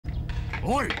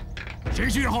喂，谁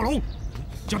是岳浩龙？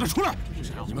叫他出来！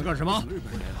你们干什么？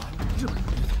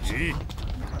你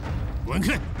滚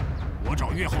开！我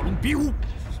找岳浩龙比武。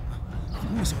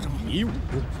比武？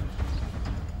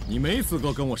你没资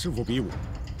格跟我师傅比武，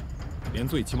连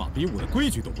最起码比武的规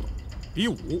矩都不懂。比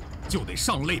武就得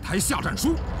上擂台下战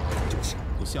书，就是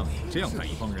不像你这样带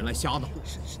一帮人来瞎闹。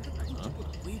啊，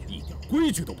一点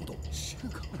规矩都不懂。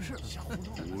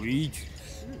规矩？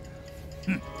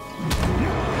哼！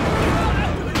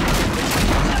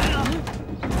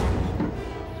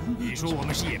你说我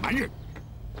们是野蛮人，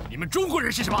你们中国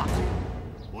人是什么？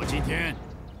我今天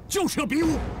就是要比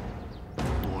武，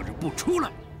躲着不出来。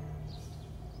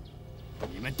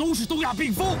你们都是东亚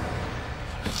病夫。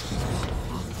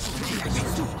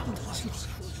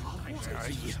孩子而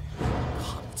已，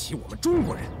看不起我们中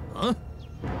国人啊！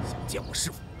想见我师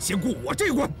傅，先过我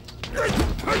这关。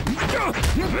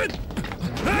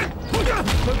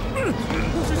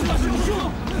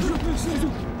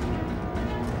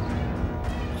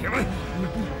铁门！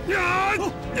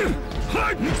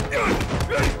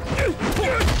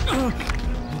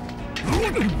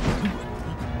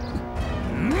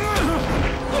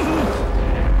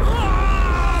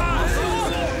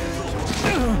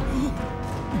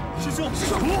师兄，师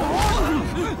兄，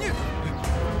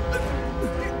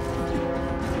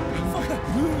你放开！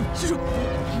师兄，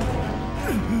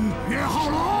岳浩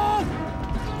龙！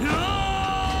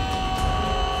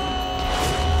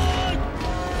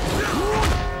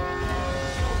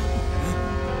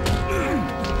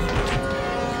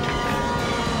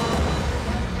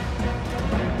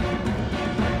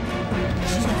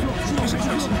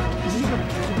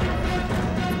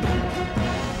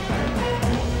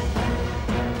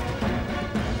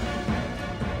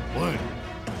喂，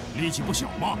力气不小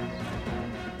嘛。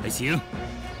还行。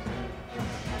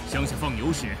乡下放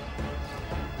牛时，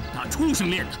那畜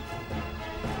生练的。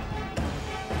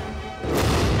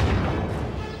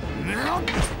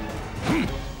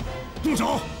住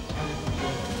手！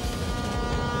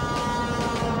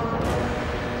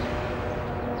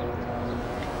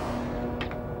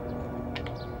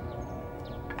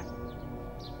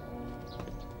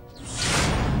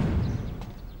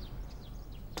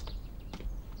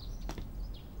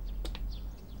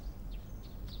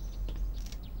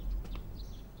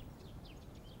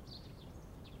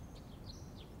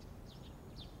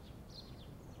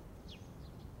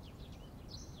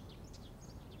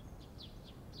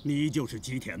你就是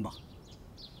吉田吧？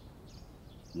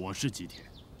我是吉田，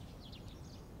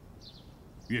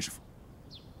岳师傅。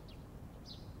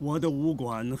我的武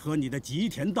馆和你的吉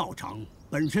田道场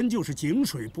本身就是井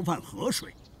水不犯河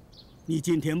水，你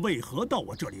今天为何到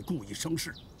我这里故意生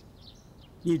事？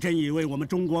你真以为我们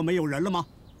中国没有人了吗？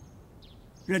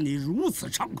任你如此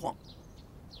猖狂！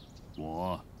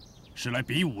我是来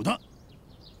比武的。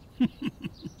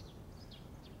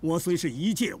我虽是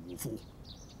一介武夫，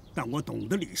但我懂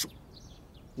得礼数，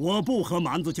我不和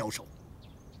蛮子交手。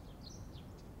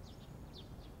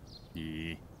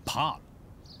你怕了？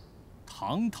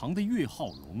堂堂的岳浩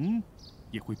龙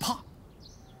也会怕？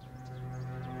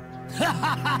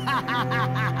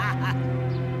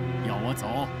要我走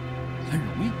很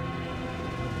容易，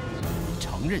你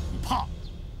承认你怕，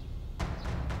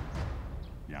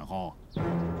然后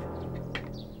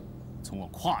从我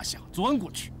胯下钻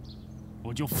过去，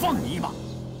我就放你一马。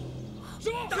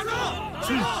打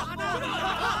住！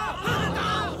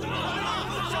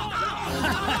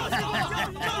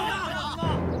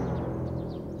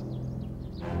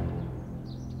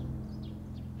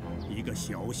一个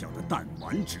小小的弹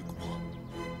丸之国，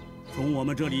从我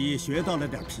们这里学到了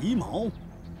点皮毛，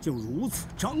就如此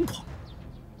张狂。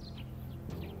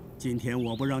今天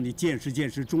我不让你见识见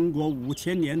识中国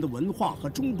5000年的文化和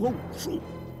中国武术，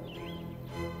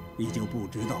你就不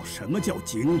知道什么叫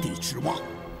井底之蛙。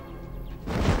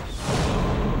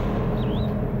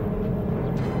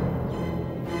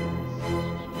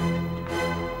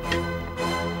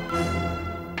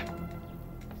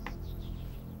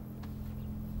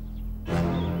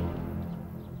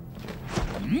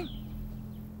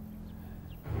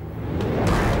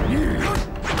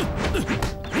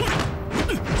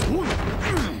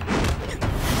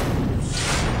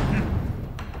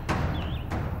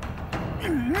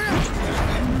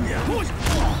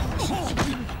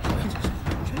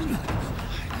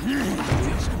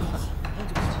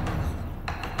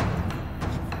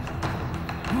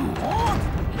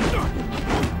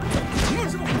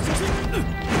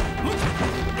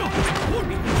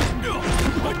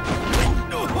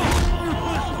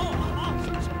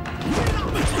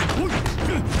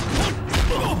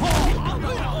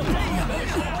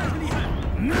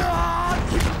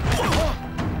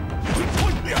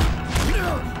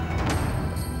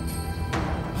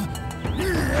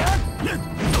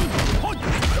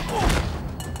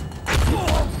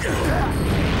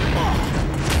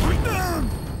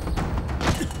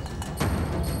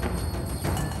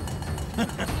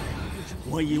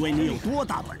我以为你有多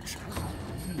大本事，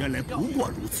原来不过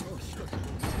如此。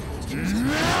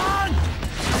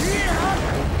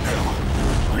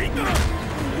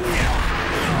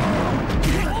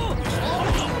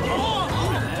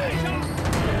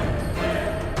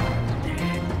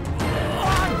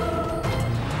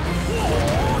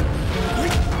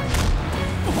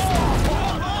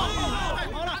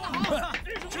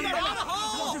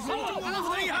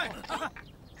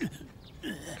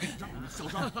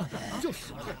就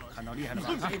是看到厉害了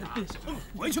吧？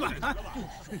回去吧，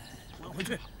滚回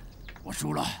去！我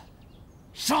输了，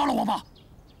杀了我吧！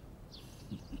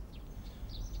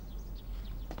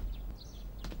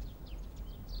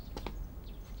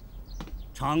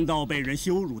尝到被人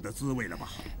羞辱的滋味了吧？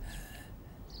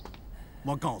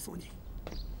我告诉你，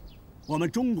我们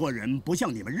中国人不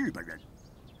像你们日本人，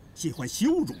喜欢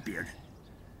羞辱别人。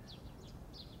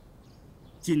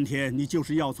今天你就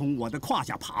是要从我的胯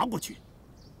下爬过去，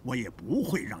我也不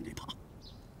会让你爬。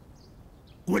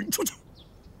滚出去！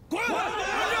滚！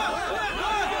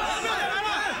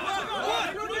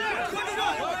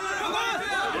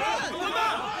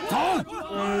走！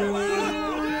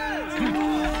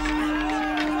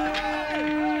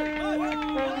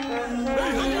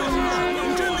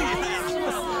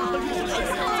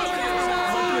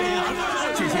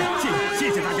谢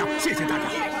谢大家，谢谢大家。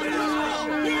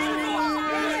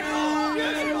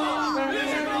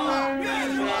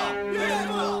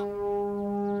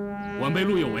晚辈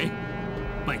陆有为，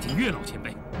拜见岳老前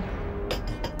辈。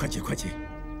快请，快请，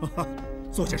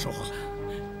坐下说话。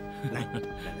来，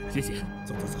谢谢。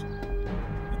走。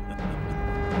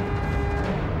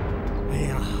哎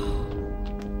呀，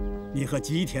你和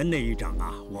吉田那一掌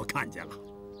啊，我看见了，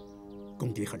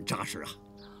功底很扎实啊。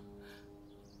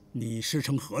你师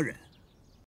承何人？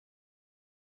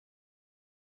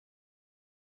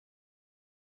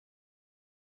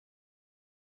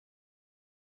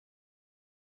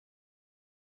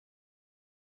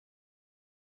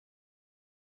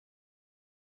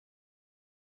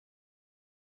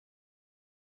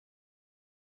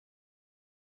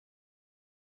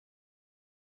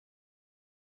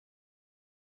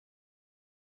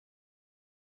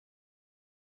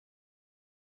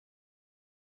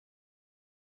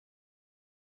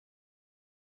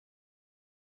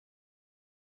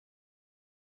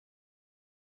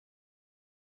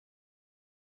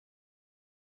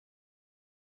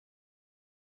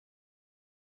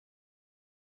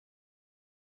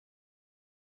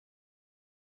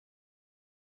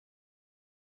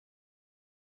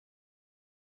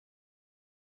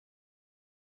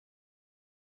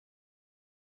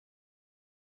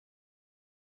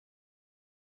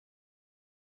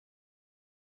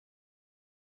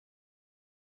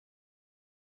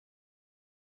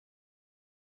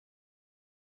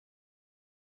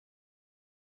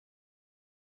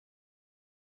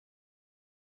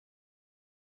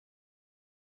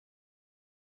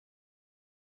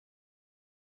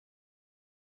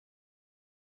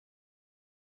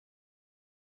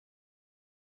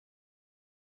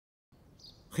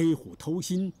黑虎偷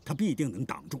心，他必定能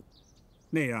挡住，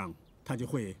那样他就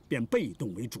会变被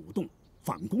动为主动，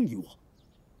反攻于我。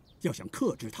要想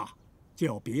克制他，就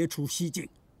要别出西径，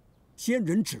仙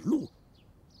人指路，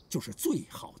就是最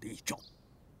好的一招。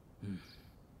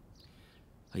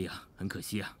哎呀，很可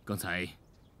惜啊，刚才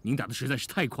您打的实在是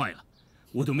太快了，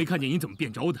我都没看见您怎么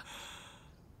变招的。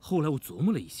后来我琢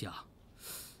磨了一下，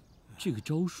这个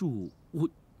招数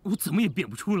我怎么也变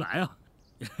不出来啊。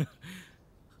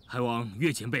还望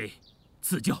岳前辈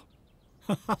赐教。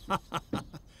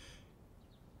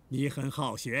你很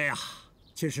好学呀，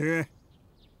其实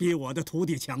比我的徒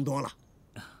弟强多了。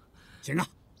行啊，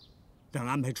等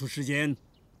安排出时间，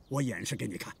我演示给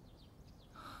你看。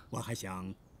我还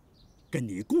想跟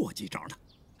你过几招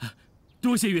呢。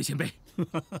多谢岳前辈。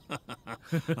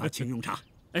请用茶。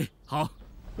哎，好。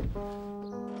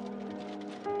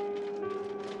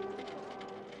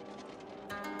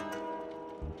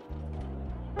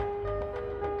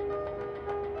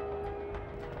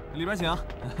里边请。哎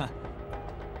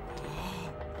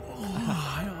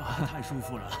呀，太舒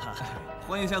服了！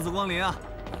欢迎下次光临啊！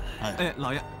哎，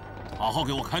老爷，好好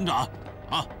给我看着啊！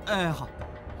啊！哎，好。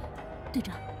队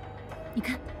长，你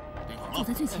看，走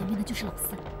在最前面的就是老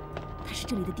四，他是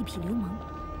这里的地痞流氓，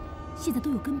现在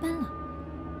都有跟班了。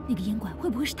那个烟馆会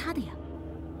不会是他的呀？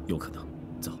有可能。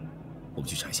走，我们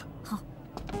去查一下。好。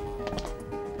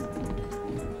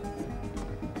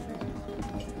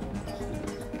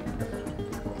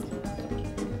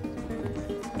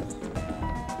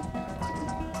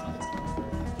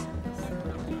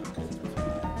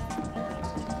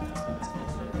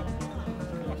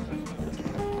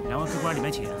两位客官，里面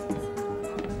请。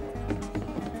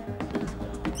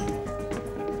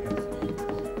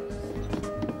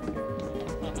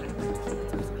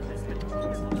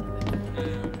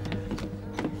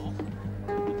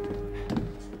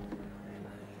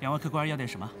两位客官要点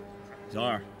什么？小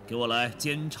二，给我来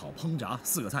煎炒烹炸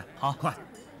4个菜。好，快。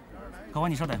客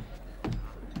官，你稍等。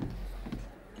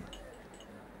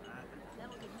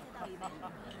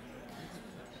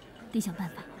得想办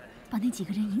法把那几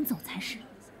个人引走才是。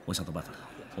我想到办法了，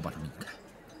我把他们引开，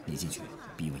你进去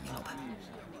逼问严老板。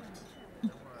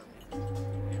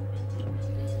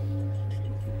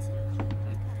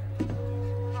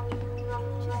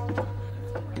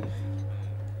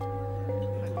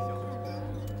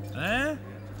哎，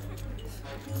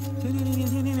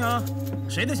听啊！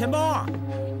谁的钱包啊？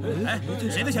哎，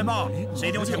谁的钱包？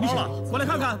谁丢钱包了？过来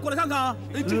看看，过来看看啊！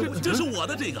哎，这是我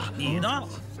的这个。你的？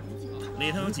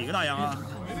里头有几个大洋啊？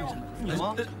有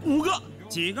吗？5个。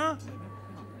几个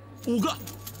？5个。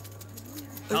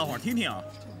大伙儿听听啊，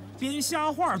编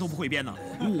瞎话都不会编呢。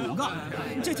5个，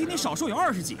这听听少说有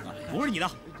20几个，不是你的。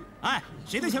哎，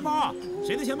谁的钱包啊？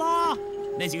谁的钱包啊？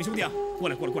那几个兄弟啊，过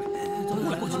来！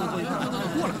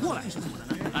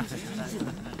哎，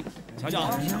瞧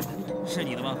瞧，是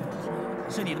你的吗？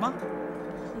是你的吗？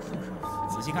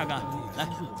仔细看看，来，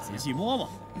仔细摸摸，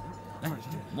来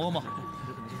摸摸。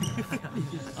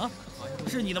啊，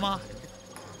是你的吗？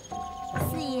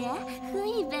四爷，喝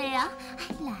一杯啊！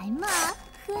来嘛，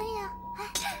喝呀！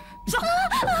上！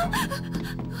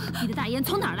你的大烟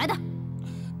从哪儿来的？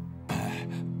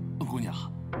姑娘，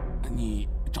你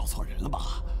找错人了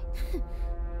吧？哼，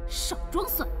少装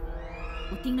蒜！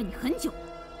我盯了你很久了。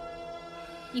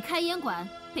你开烟馆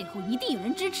背后一定有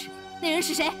人支持，那人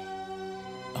是谁？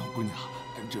姑娘，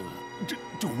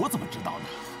这我怎么知道呢？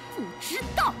不知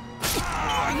道。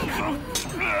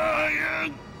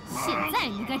现在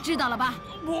你该知道了吧？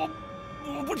我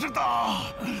不知道。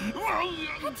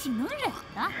还挺能忍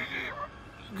的。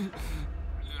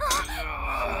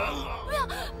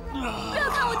不要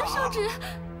看我的手指！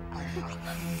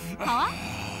好啊，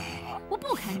我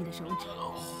不砍你的手指，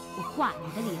我画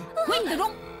你的脸，毁你的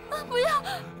容。不要！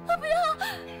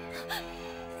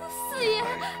四爷，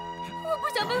我不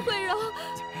想被毁容，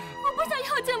我不想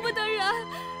要见不得人。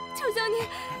求求你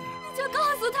就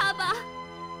告诉他吧，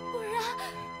不然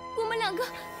我们2个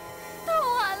都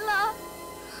完了。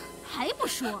还不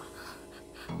说？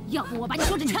要不我把你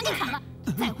手指全给砍了，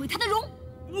再毁他的容。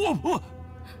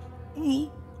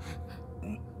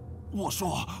我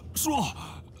说，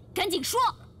赶紧说。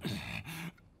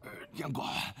烟馆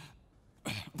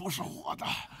不是我的，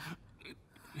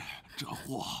这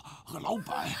货和老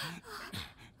板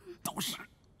都是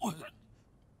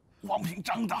王平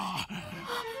章的。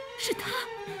是他。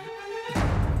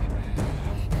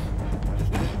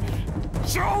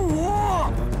小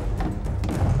五。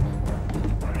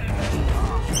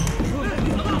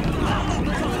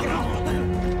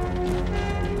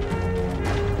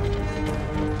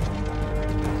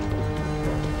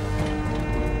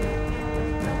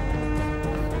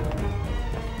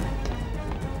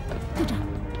队长，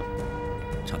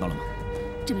查到了吗？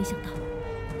真没想到，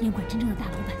烟馆真正的大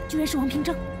老板居然是王平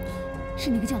章，是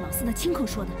那个叫老四的亲口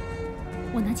说的。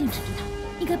我拿剑指着他，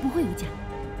应该不会有假。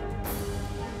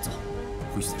走，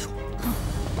回去再说。好。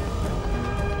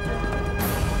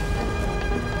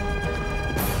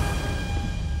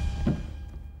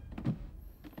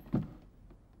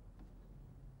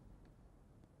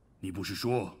你不是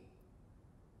说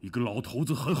一个老头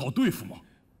子很好对付吗？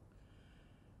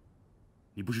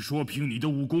你不是说凭你的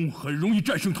武功很容易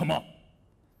战胜他吗？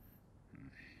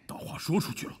大话说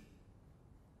出去了，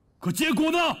可结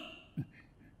果呢？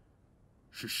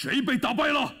是谁被打败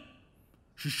了？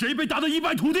是谁被打得一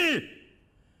败涂地？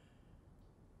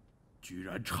居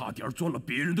然差点钻了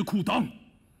别人的裤裆！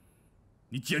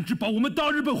你简直把我们大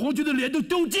日本皇军的脸都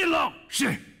丢尽了！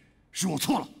是我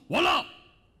错了，完了。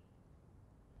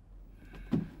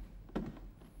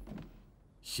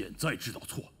现在知道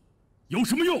错，有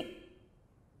什么用？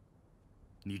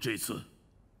你这次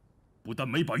不但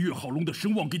没把岳浩龙的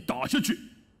声望给打下去，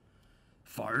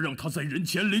反而让他在人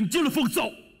前领尽了风骚。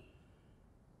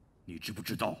你知不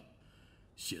知道，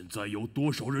现在有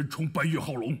多少人崇拜岳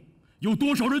浩龙，有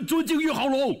多少人尊敬岳浩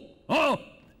龙啊？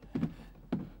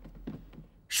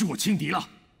是我轻敌了。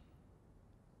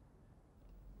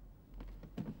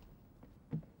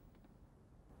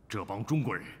这帮中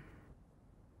国人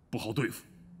不好对付。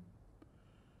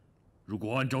如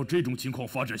果按照这种情况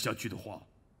发展下去的话，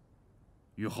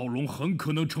岳浩龙很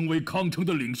可能成为康城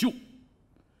的领袖，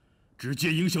直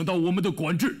接影响到我们的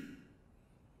管制，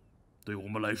对我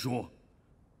们来说，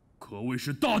可谓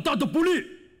是大大的不利。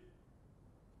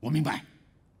我明白，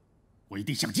我一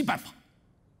定想尽办法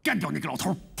干掉那个老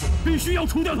头，必须要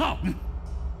除掉他。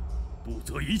不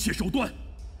择一切手段，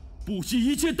不惜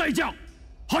一切代价。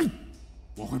嗨，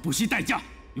我会不惜代价，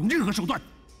用任何手段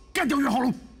干掉岳浩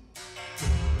龙。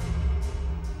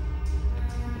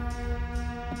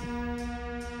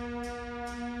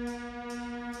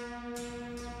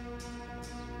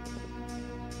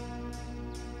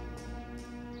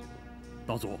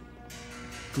大佐，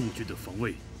驻军的防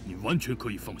卫你完全可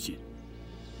以放心，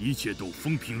一切都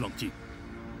风平浪静，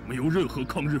没有任何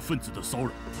抗日分子的骚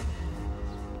扰。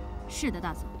是的，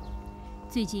大佐，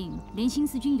最近连新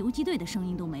四军游击队的声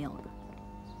音都没有了，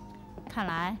看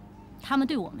来他们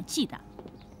对我们忌惮。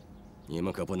你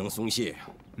们可不能松懈呀！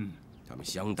他们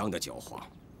相当的狡猾，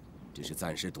只是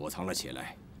暂时躲藏了起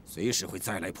来，随时会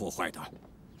再来破坏的。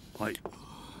嗨。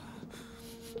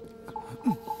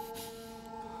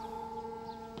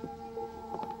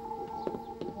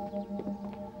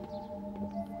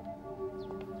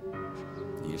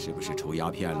 你是不是抽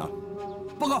鸦片了？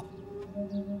报告，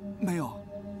没有。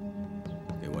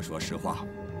给我说实话，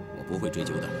我不会追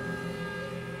究的。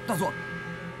大佐，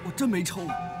我真没抽。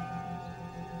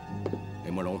雷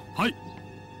慕容，嗨，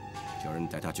叫人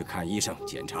带他去看医生，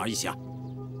检查一下。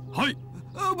嗨。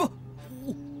不，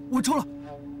我抽了，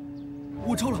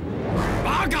我抽了。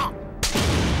八个。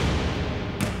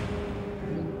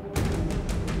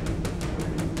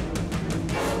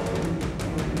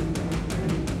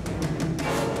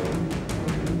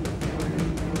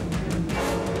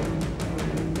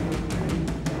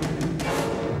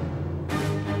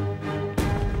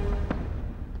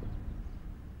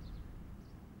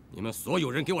 你们所有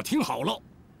人给我听好了，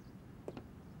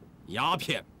鸦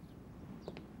片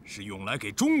是用来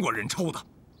给中国人抽的。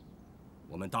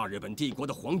我们大日本帝国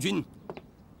的皇军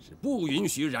是不允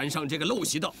许染上这个陋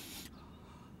习的。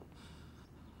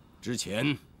之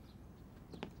前，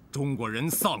中国人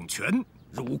丧权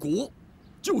辱国，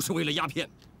就是为了鸦片。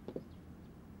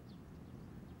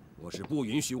我是不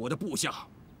允许我的部下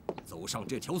走上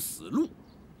这条死路。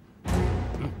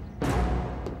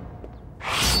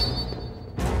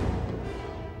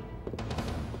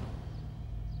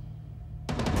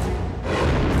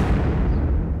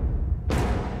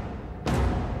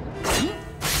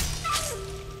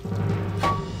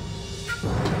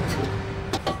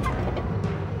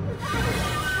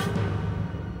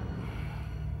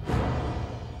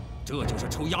 这就是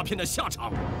抽鸦片的下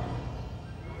场，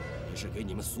也是给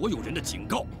你们所有人的警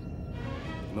告。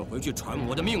你们回去传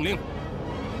我的命令，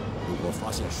如果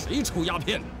发现谁抽鸦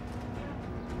片，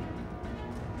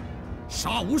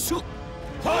杀无赦。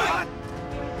嗨！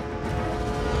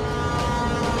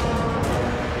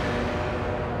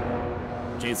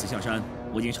这次下山，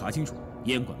我已经查清楚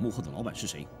烟馆幕后的老板是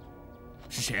谁。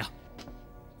是谁啊？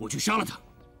我去杀了他。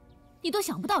你都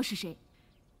想不到是谁，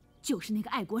就是那个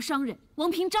爱国商人王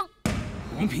平章。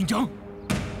 王平章，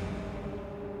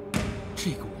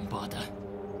这个王八蛋，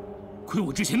亏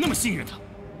我之前那么信任他。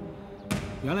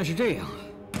原来是这样啊！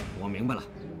我明白了，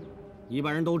一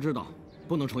般人都知道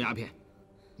不能抽鸦片，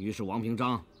于是王平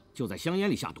章就在香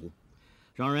烟里下毒，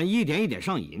让人一点一点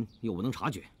上瘾，又不能察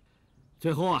觉，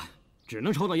最后啊，只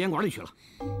能抽到烟馆里去了。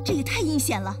这也太阴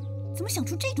险了，怎么想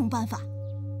出这种办法？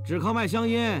只靠卖香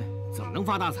烟怎么能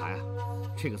发大财啊？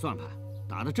这个算盘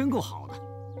打得真够好的。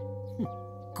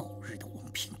 狗日的王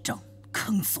平章，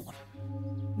坑死我了！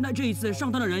那这一次上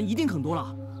当的人一定很多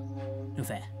了。刘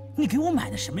飞，你给我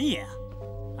买的什么烟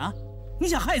啊？啊，你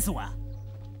想害死我啊？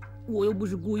我又不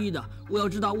是故意的，我要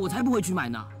知道我才不会去买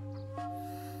呢。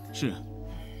是，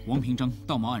王平章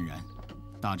道貌岸然，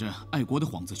打着爱国的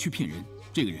幌子去骗人，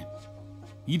这个人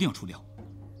一定要除掉。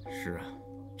是啊，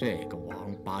这个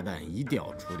王八蛋一定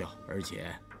要除掉，而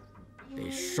且得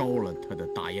烧了他的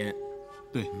大烟。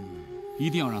对，一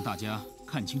定要让大家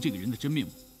看清这个人的真面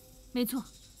目。没错，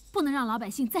不能让老百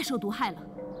姓再受毒害了。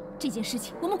这件事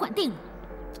情我们管定了。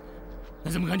那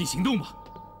咱们赶紧行动吧！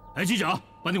哎，机长，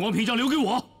把那王平章留给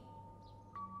我。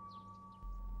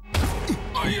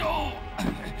哎呦，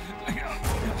哎呀，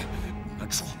你个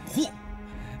蠢货！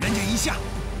人家一下，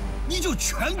你就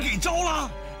全给招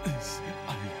了。哎呀，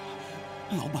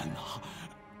老板呐，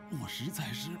我实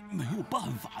在是没有办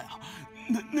法呀。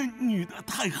那女的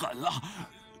太狠了，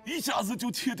一下子就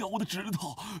切掉我的指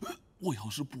头。我要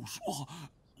是不说，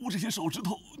我这些手指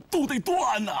头都得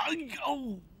断呐！哎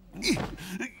呦，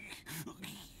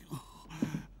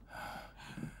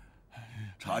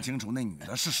查清楚那女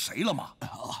的是谁了吗？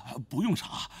不用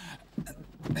查，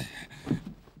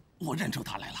我认出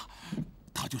她来了，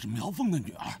她就是苗峰的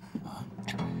女儿。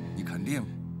你肯定？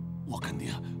我肯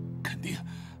定，肯定。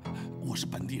我是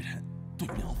本地人，对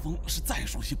苗峰是再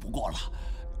熟悉不过了。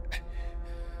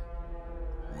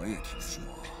我也听说，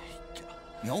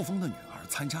苗峰的女儿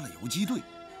参加了游击队。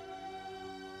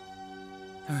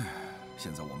哎，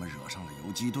现在我们惹上了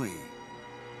游击队，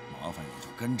麻烦也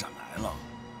就跟着来了。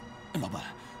老板，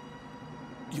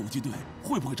游击队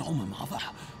会不会找我们麻烦？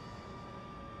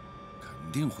肯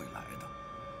定会来的。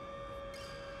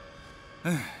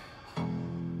哎，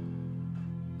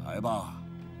来吧，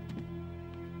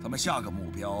咱们下个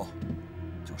目标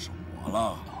就是我。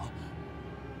了？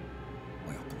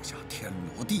我要布下天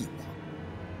罗地网，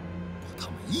把他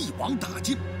们一网打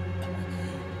尽。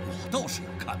我倒是要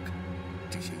看看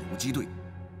这些游击队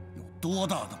有多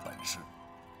大的本事，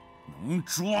能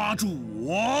抓住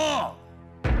我。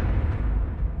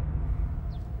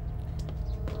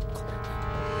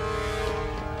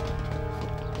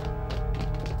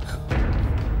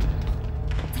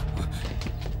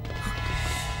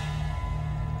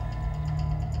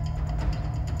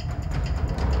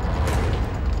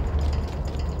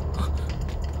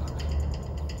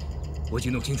 我已经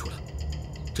弄清楚了，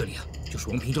这里啊就是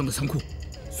王平章的仓库，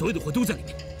所有的货都在里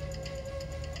面。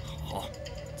好，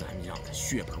咱们让他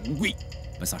血本无归。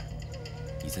文三儿，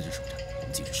你在这守着，我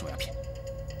们进去收鸦片。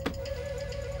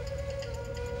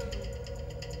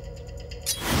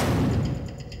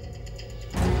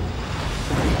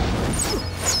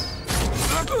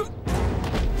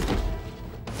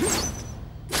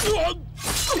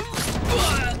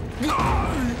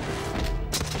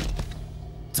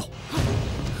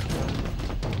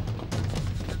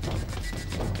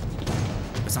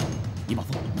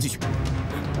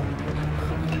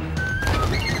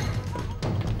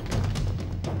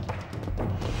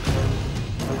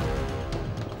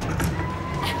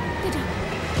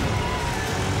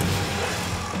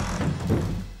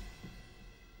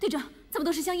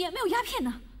香烟没有鸦片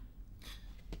呢？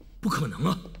不可能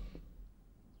啊！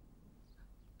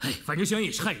哎，反正香烟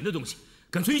也是害人的东西，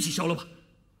干脆一起烧了吧。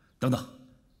等等，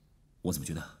我怎么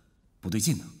觉得不对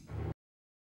劲呢？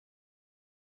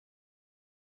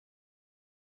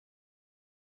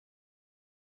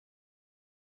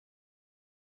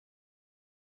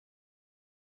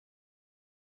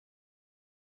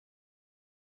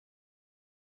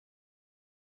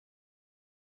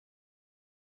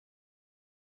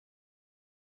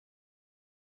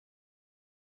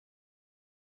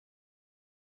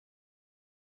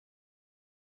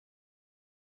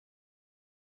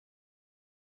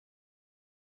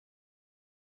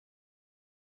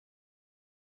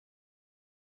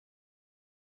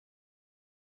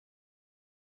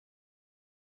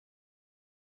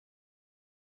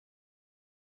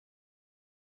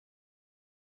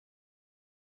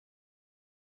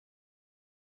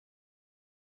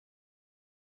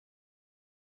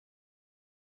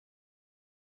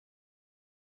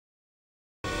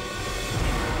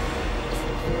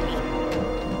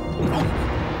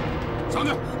上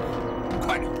去，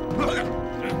快点，快点！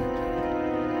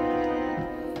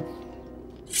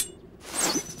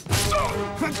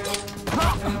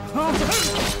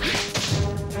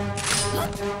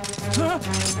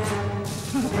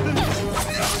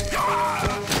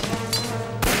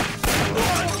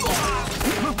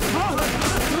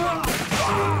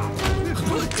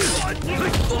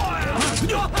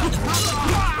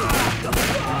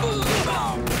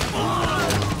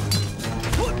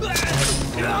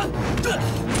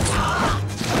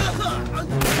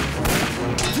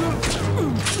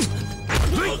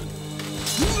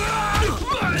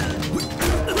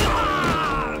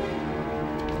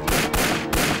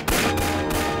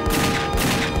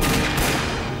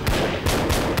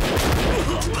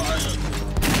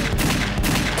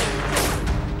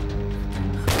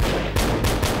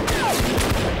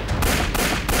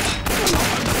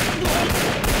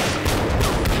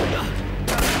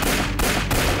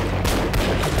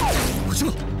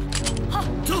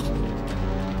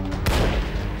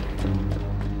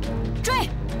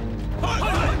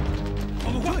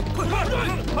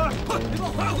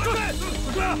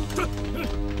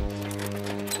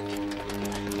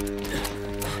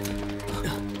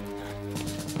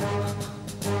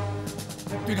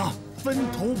队长，分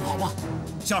头跑吧。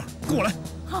香儿，跟我来。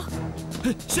好。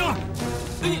香儿，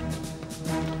哎，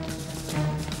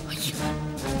哎呀，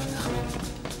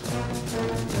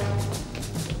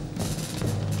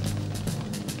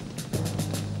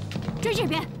追这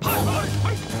边。走，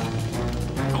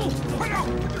快点！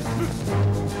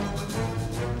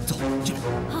走，这边。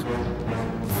好。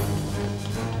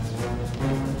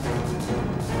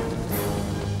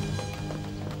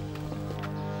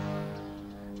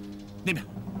那边。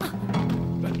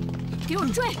给我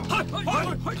追！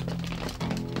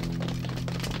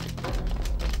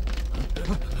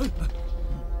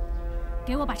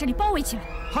给我把这里包围起来！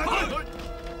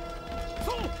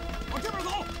走，往这边走，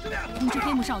这边。通知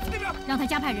黑木少佐，让他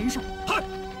加派人手。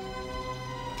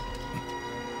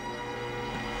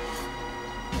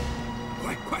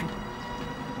快快！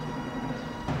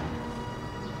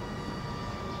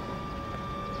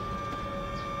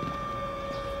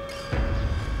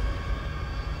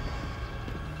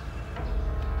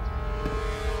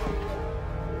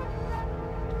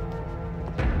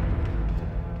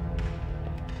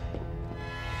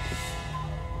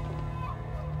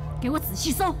给我仔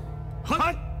细搜。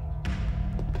嗨！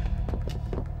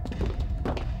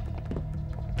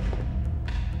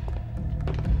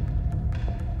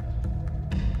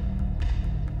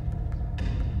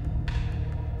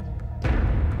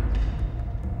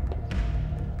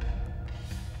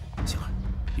星儿，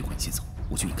一会儿你先走，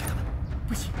我去引开他们。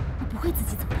不行，我不会自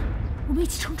己走的，我们一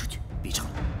起冲出去。别吵了，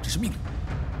这是命令。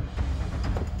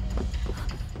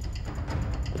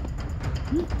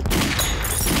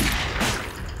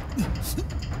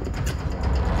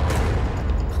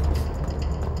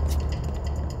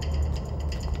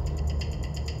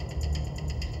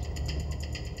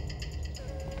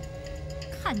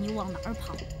看你往哪儿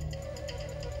跑！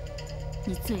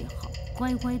你最好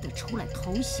乖乖的出来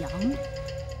投降。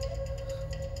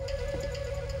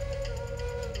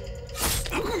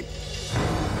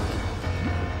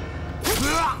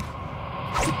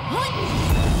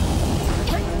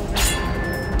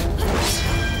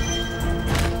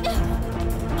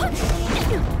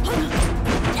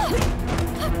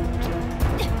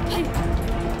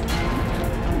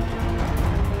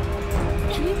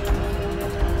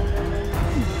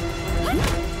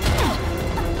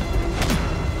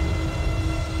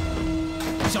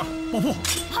星儿，爆破！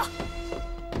好。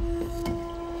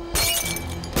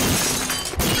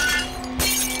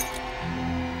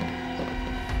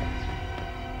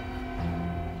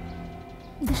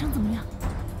你的伤怎么样？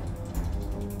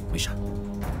没事。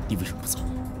你为什么不走？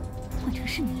换成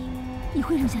是你，你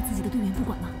会扔下自己的队员不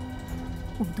管吗？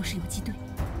我们都是游击队，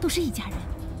都是一家人，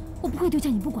我不会丢下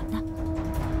你不管的。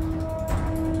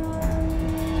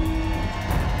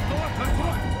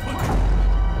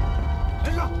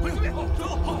连上，快这边，走，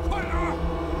好，快点儿！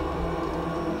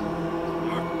女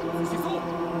儿，仔细搜。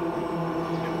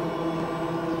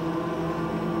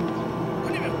看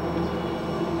这边。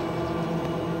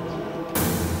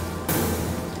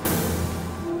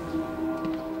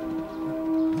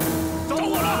找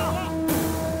我了！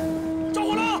找我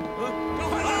了！找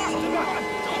海了！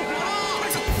找海了！快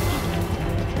走！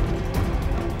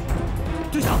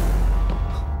队长，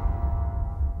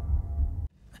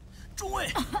中尉。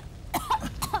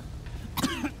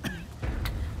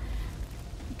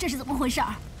这是怎么回事？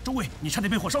中尉，你差点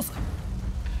被火烧死。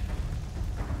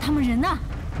他们人呢？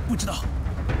不知道。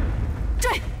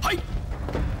追！嗨！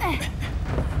哎！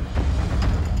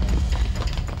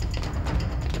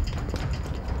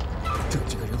这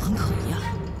几个人很可疑啊！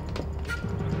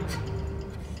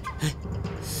哎，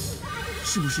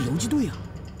是不是游击队啊？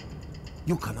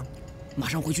有可能。马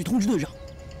上回去通知队长。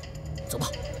走吧。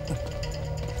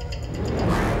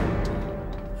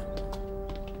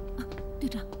队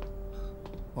长。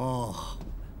哦，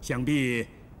想必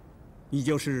你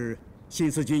就是新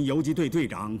四军游击队队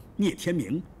长聂天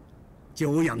明，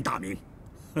久仰大名。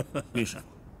岳师傅，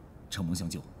承蒙相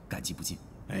救，感激不尽。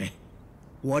哎，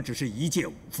我只是一介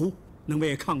武夫，能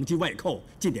为抗击外寇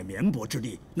尽点绵薄之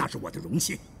力，那是我的荣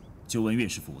幸。久闻岳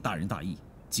师傅大仁大义，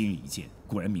今日一见，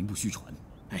果然名不虚传。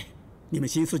哎，你们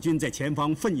新四军在前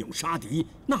方奋勇杀敌，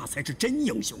那才是真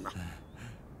英雄啊！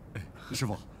师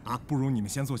傅啊，不如你们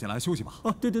先坐下来休息吧。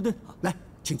哦，对对对，来，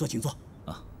请坐，请坐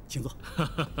啊，请坐。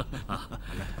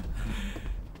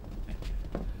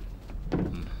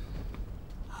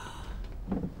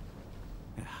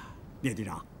哎呀，聂队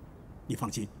长，你放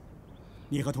心，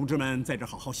你和同志们在这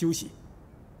好好休息。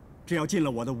只要进了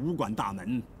我的武馆大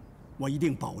门，我一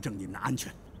定保证你们的安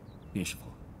全。岳师傅，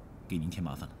给您添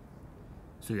麻烦了。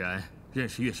虽然认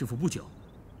识岳师傅不久，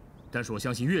但是我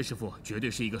相信岳师傅绝对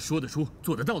是一个说得出、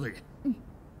做得到的人。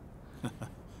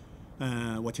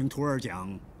我听徒儿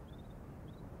讲，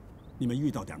你们遇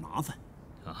到点麻烦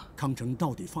啊。康城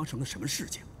到底发生了什么事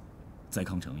情？在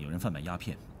康城有人贩卖鸦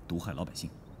片，毒害老百姓，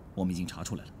我们已经查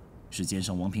出来了，是奸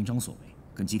商王平章所为，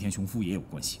跟吉田雄夫也有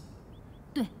关系。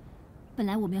对，本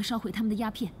来我们要烧毁他们的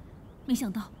鸦片，没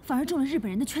想到反而中了日本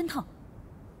人的圈套。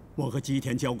我和吉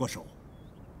田交过手，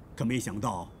可没想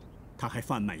到他还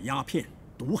贩卖鸦片，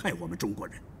毒害我们中国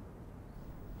人。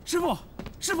师傅，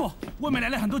师傅，外面来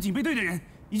了很多警备队的人，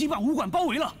已经把武馆包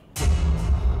围了。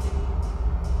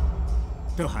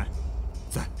德海，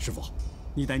在，师傅，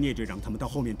你带聂队长他们到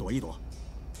后面躲一躲，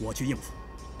我去应付。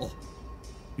哦，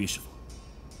岳师傅，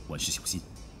万事小心。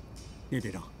聂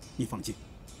队长，你放心，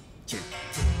请。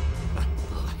来。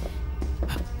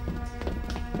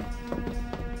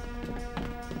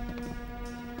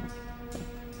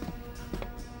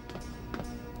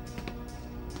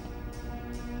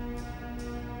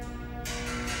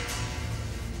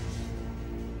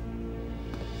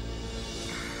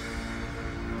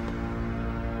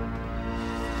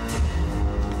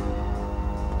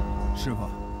师傅，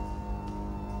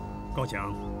高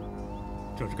强，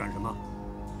这是干什么？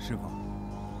师傅，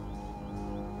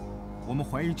我们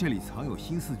怀疑这里藏有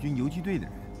新四军游击队的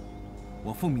人，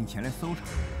我奉命前来搜查，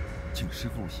请师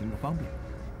傅行个方便。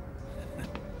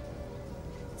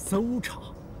搜查？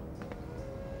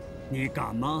你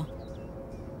敢吗？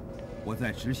我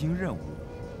在执行任务，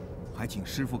还请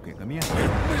师傅给个面子。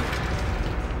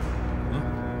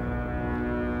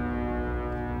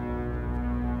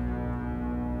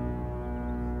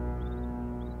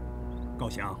高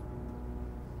翔，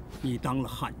你当了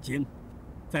汉奸，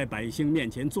在百姓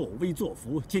面前作威作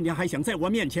福，今天还想在我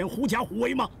面前狐假虎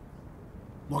威吗？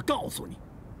我告诉你，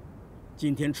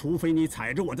今天除非你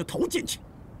踩着我的头进去，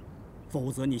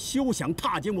否则你休想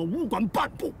踏进我武馆半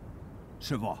步。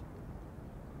师傅，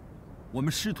我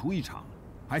们师徒一场，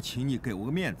还请你给我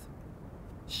个面子，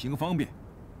行个方便。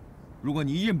如果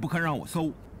你硬不肯让我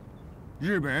搜，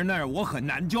日本人那儿我很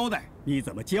难交代。你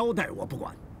怎么交代我不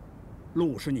管，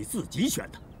路是你自己选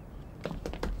的。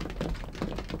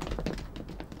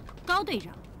高队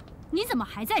长，你怎么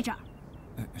还在这儿？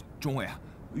中尉啊，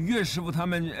岳师傅他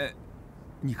们，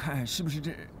你看是不是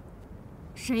这？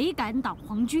谁敢挡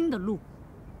皇军的路？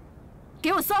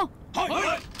给我搜！好，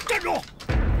站住！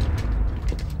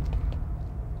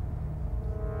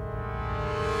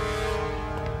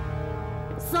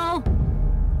搜！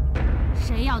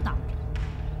谁要挡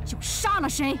着，就杀了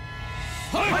谁！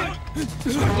干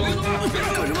什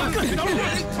么？干什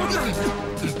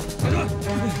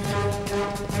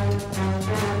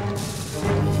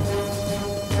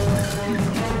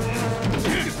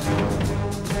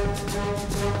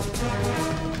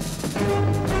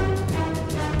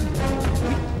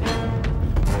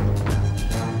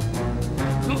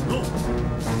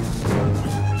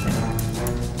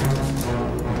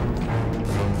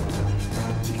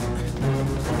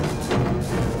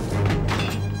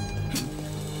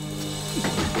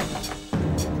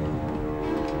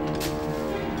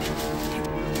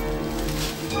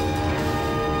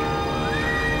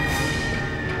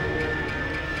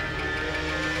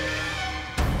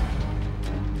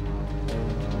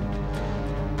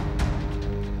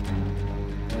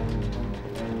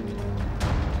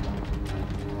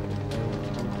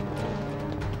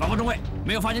报告中尉，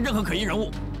没有发现任何可疑人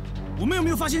物。我们有没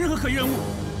有发现任何可疑人物？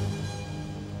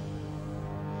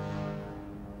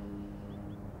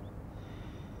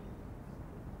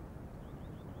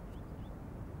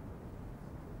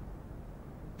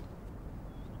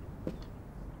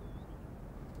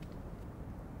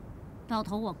到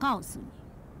头我告诉你，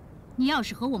你要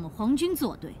是和我们皇军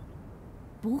作对，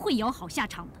不会有好下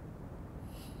场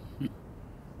的。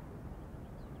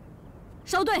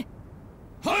收队。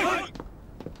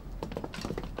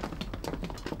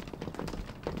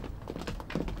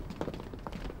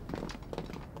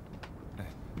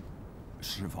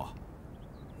师傅，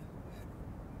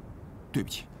对不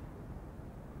起。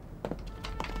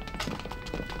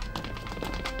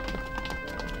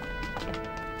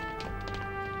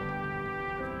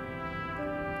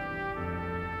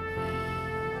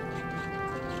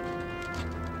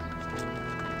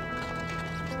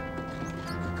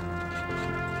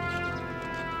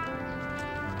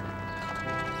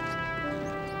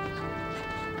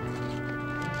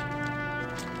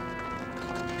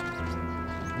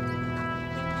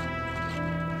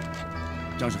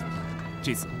张师傅，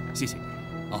这次谢谢你。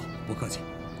啊，不客气。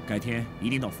改天一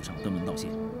定到府上登门道谢，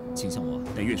请向我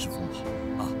代岳师傅问好。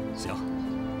啊，行。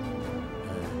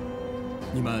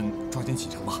你们抓紧启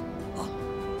程吧。啊，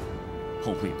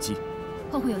后会有期。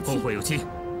后会有期。后会有期。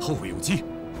后会有期。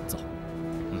走。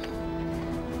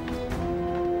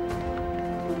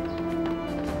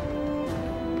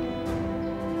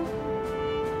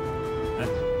哎，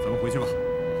咱们回去吧。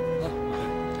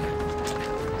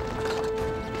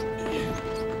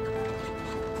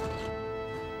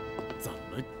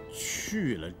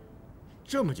去了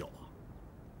这么久啊！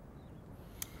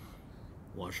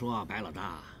我说啊，白老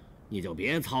大，你就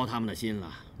别操他们的心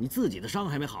了，你自己的伤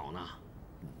还没好呢。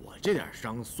我这点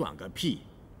伤算个屁！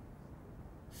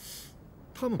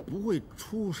他们不会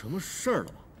出什么事儿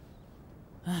了吧？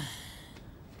哎，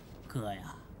哥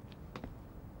呀，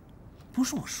不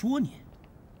是我说你，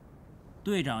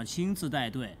队长亲自带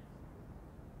队，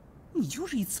你就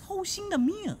是一操心的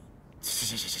命。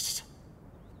切！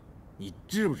你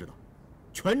知不知道？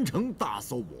全城大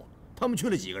搜捕，他们去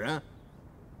了几个人？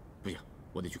不行，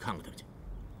我得去看看他们去。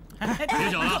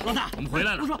别找了，老大，我们回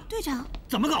来了。我说，队长，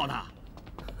怎么搞的？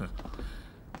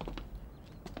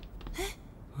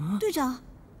队长，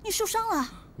你受伤了？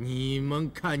你们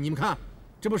看，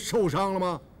这不受伤了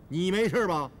吗？你没事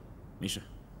吧？没事。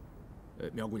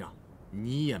苗姑娘，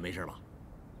你也没事吧？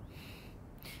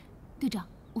队长，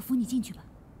我扶你进去吧。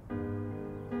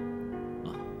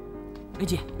哎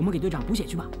姐，我们给队长补血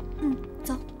去吧。嗯，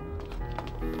走。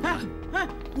哎，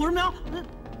我说苗，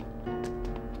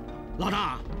老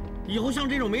大，以后像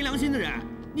这种没良心的人，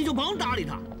你就甭搭理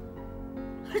他。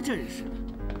还真是的。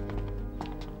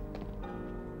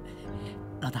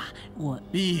老大，我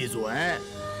闭嘴！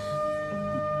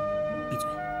闭嘴！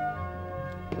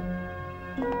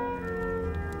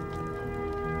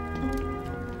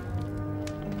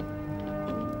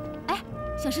哎，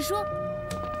小师叔，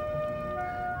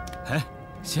哎，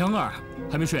香儿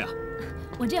还没睡啊？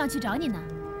我正要去找你呢。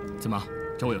怎么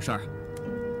找我有事儿？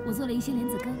我做了一些莲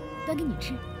子羹，端给你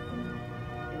吃。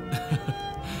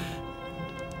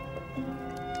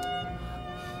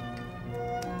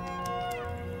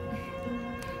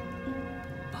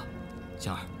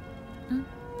香儿，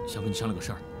想跟你商量个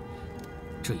事儿。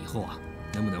这以后啊，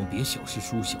能不能别小师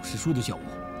叔、小师叔的叫我？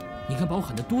你看把我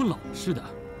喊得多老似的。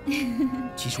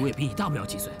其实我也比你大不了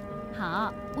几岁。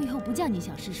好，我以后不叫你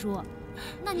小师叔。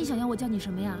那你想要我叫你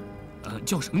什么呀？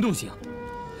叫什么都行。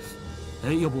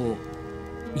哎，要不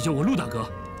你叫我陆大哥？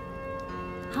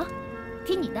好，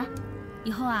听你的。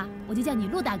以后啊，我就叫你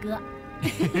陆大哥。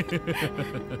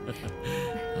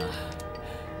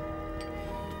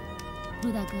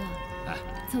陆大哥，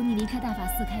从你离开大法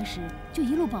寺开始，就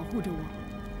一路保护着我，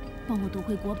帮我夺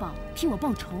回国宝，替我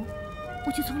报仇，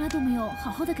我却从来都没有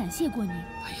好好的感谢过你。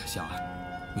哎呀，香儿，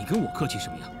你跟我客气什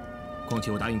么呀？况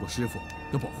且我答应过师傅，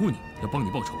要保护你，要帮你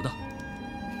报仇的。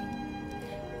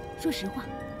说实话，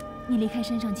你离开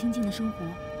山上清静的生活，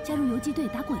加入游击队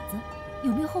打鬼子，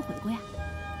有没有后悔过呀？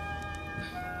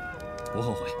不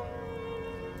后悔。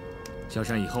下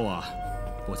山以后啊，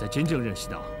我才真正认识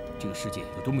到这个世界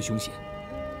有多么凶险，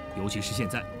尤其是现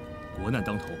在国难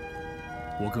当头，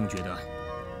我更觉得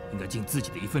应该尽自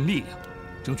己的一份力量，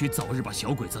争取早日把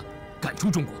小鬼子赶出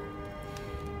中国。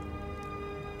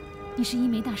你是一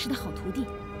枚大师的好徒弟，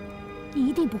你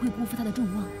一定不会辜负他的众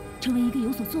望，成为一个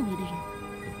有所作为的人。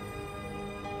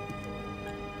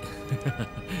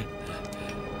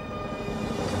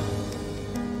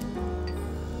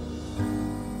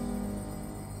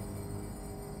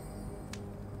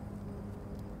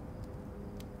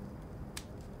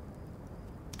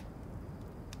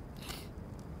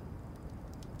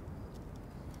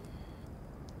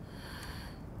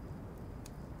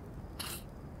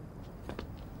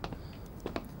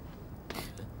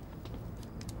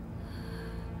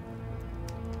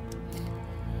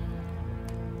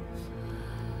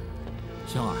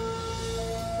香儿，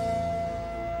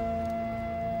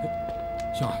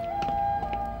香儿，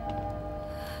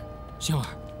香儿，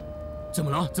怎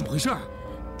么了？怎么回事？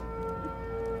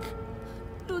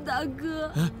陆大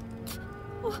哥，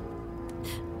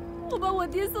我把我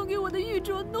爹送给我的玉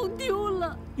镯弄丢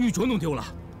了。玉镯弄丢了？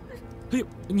哎呦，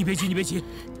你别急，你别急，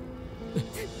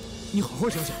你好好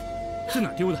想想，在哪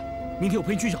儿丢的？明天我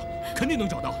陪你去找，肯定能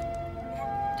找到。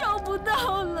找不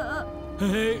到了。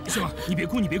哎，香儿，你别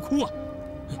哭，你别哭啊！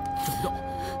找不到，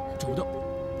找不到。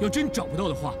要真找不到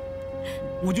的话，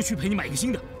我就去陪你买一个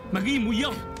新的，买个一模一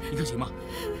样的，你看行吗？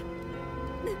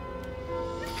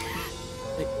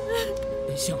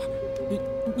哎，香儿，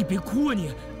你别哭啊你！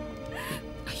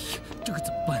哎呀，这可怎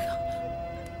么办呢？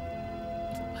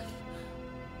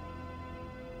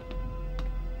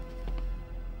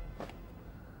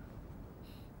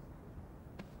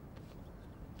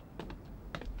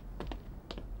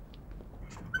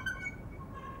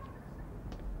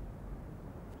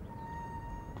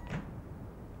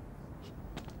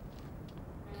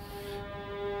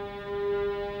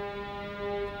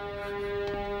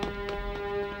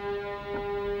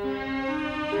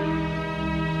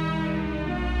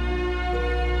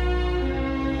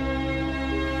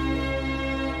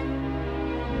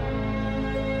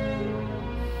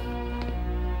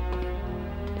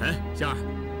香儿，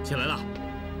起来了，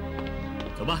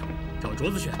走吧，找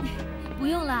镯子去。不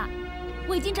用了，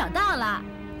我已经找到了。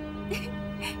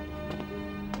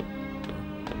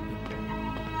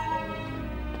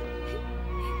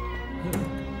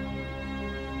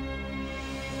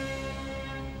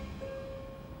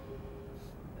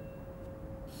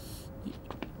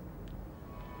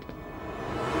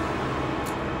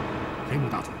黑木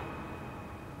大主，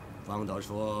方导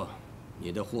说，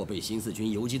你的货被新四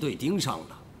军游击队盯上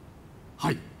了。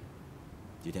嗨，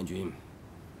吉田君，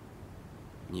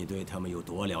你对他们有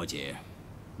多了解？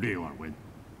略有耳闻。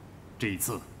这一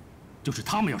次，就是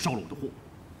他们要烧了我的货。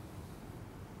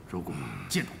如果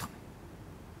见到他们，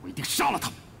我一定杀了他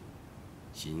们。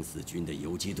新四军的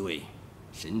游击队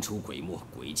神出鬼没，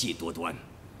诡计多端。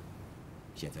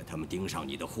现在他们盯上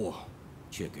你的货，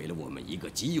却给了我们一个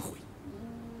机会。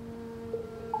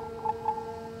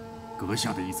阁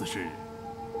下的意思是，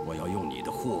我要用你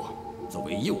的货作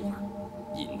为诱饵，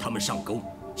引他们上钩，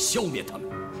消灭他们。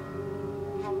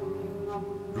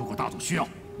如果大总需要，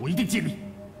我一定尽力。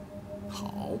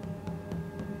好。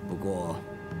不过，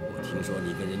我听说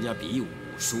你跟人家比武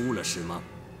输了，是吗？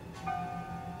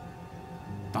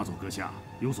大总阁下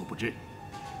有所不知，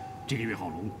这个岳浩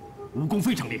龙武功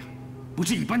非常厉害，不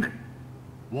是一般的人，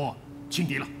我轻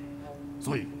敌了，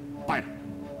所以败了。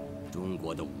中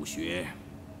国的武学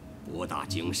博大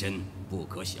精深，不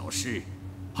可小视。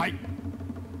嗨，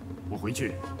我回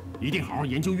去一定好好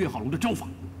研究岳浩龙的招法，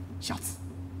下次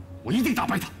我一定打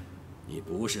败他。你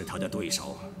不是他的对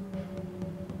手。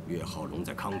岳浩龙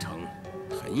在康城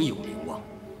很有名望，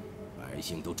百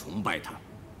姓都崇拜他。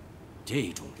这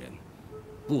种人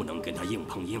不能跟他硬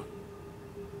碰硬。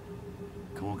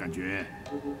可我感觉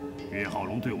岳浩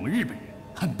龙对我们日本人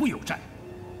很不友善，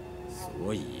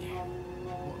所以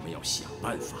我们要想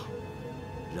办法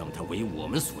让他为我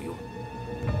们所用。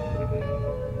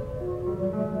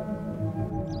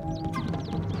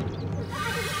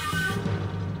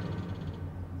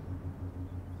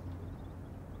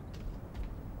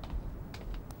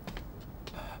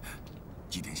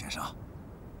吉田先生，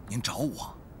您找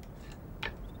我？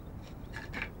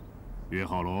岳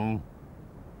浩龙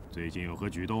最近有何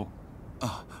举动？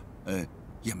啊，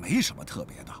也没什么特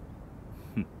别的。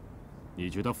哼，你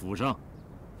去他府上，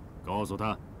告诉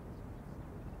他，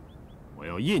我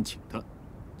要宴请他，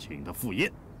请他赴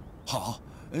宴。好，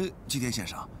吉田先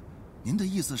生，您的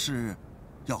意思是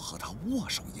要和他握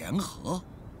手言和？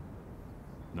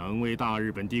能为大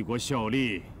日本帝国效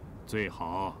力最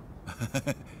好。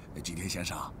吉田先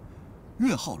生，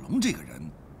岳浩龙这个人，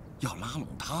要拉拢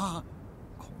他，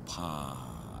恐怕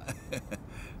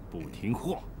不听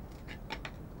话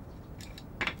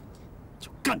就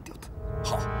干掉他。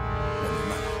好，我明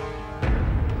白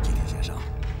了。吉田先生，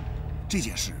这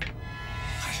件事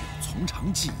还是要从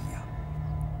长计议啊。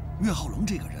岳浩龙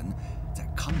这个人在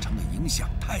康城的影响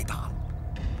太大了，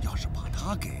要是把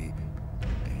他给，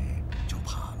就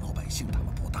怕老百姓他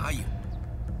们不答应，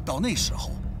到那时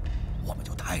候我们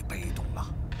就太被动了。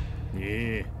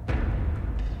你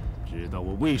知道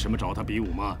我为什么找他比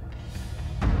武吗？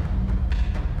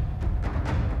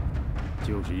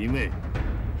就是因为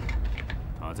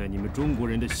他在你们中国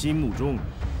人的心目中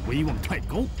威望太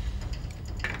高。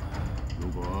如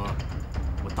果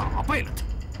我打败了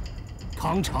他，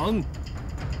康城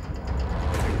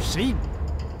还有谁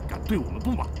敢对我们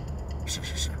不满？是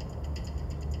是是。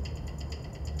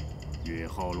岳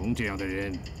浩龙这样的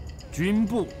人，军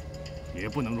部也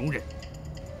不能容忍。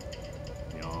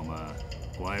要么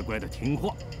乖乖的听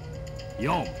话，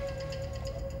要么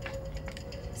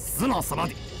死拉死拉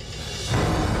的。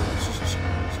是是是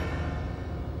是。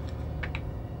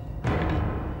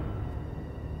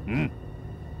嗯。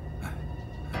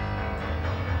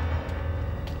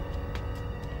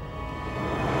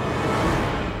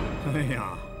哎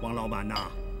呀，王老板呐，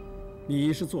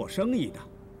你是做生意的，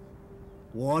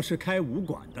我是开武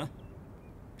馆的，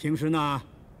平时呢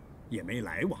也没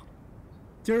来往，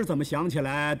今儿怎么想起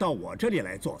来到我这里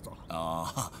来坐坐了？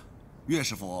啊，岳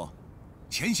师傅，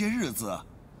前些日子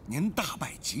您大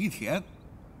败吉田，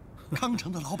康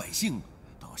城的老百姓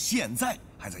到现在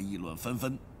还在议论纷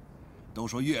纷，都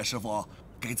说岳师傅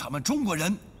给咱们中国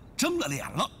人争了脸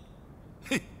了。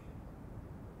嘿，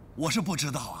我是不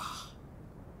知道啊。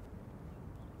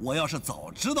我要是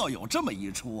早知道有这么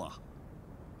一出啊，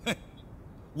嘿，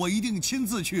我一定亲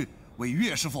自去为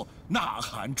岳师傅呐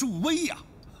喊助威呀！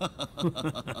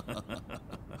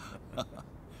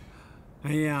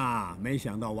哎呀，没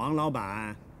想到王老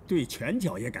板对拳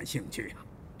脚也感兴趣呀，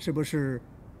是不是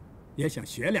也想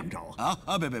学两招啊？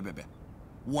别，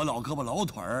我老胳膊老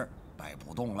腿儿摆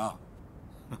不动了。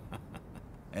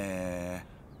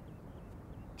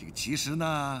这个其实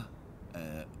呢，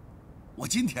我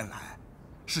今天来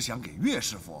是想给岳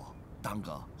师傅当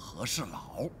个和事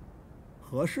佬。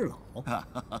和事佬？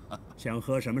想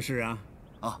和什么事啊？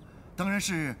啊，当然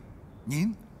是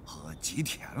您和吉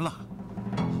田了。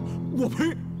我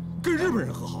呸！跟日本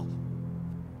人和好？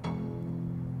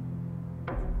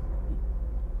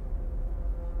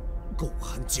狗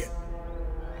汉奸！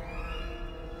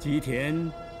吉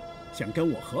田想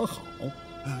跟我和好？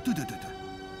对，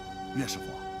岳师傅，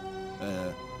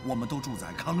我们都住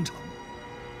在康城。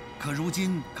可如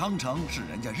今康城是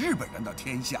人家日本人的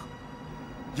天下，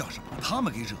要是把他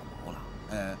们给惹毛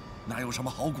了，哪有什么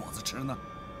好果子吃呢？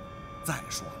再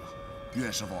说了，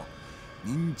岳师傅，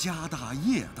您家大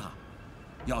业大，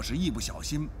要是一不小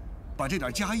心把这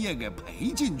点家业给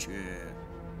赔进去，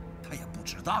他也不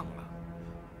值当了。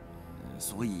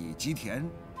所以吉田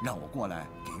让我过来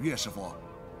给岳师傅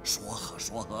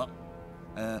说和，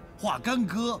化干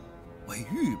戈为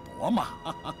玉帛嘛。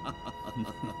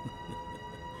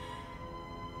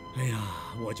哎呀，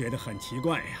我觉得很奇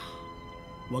怪呀，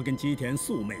我跟吉田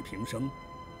素昧平生。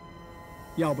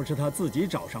要不是他自己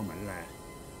找上门来，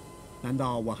难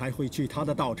道我还会去他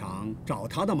的道场找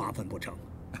他的麻烦不成？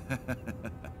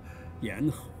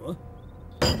言和，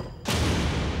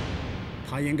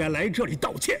他应该来这里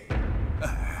道歉。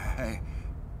哎，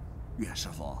岳师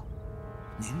傅，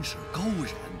您是高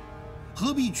人，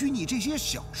何必拘泥这些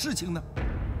小事情呢？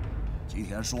吉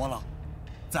田说了，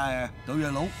在德月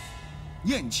楼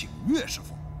宴请岳师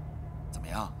傅，怎么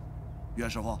样？岳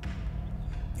师傅，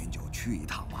您就去一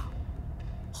趟吧。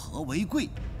和为贵，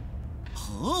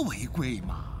和为贵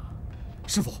嘛。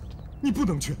师傅，你不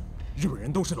能去，日本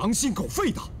人都是狼心狗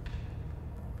肺的。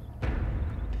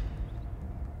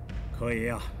可以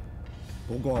呀，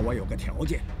不过我有个条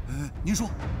件。您说，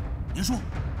您说，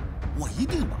我一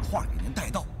定把话给您带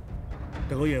到。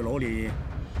德月楼里，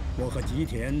我和吉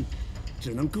田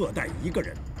只能各带一个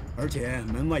人，而且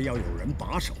门外要有人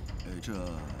把守。这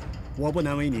我不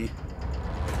难为你，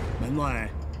门外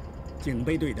警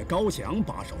备队的高翔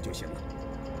把守就行了。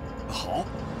好，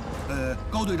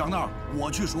高队长那儿我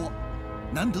去说，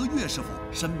难得岳师傅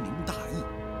深明大义，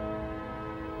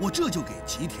我这就给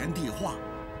吉田递话，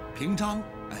平章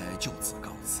就此告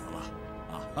辞了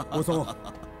啊。不送，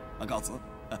告辞。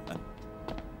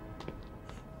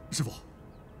师傅，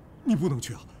你不能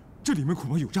去啊，这里面恐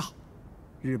怕有诈。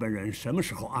日本人什么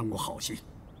时候安过好心？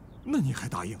那你还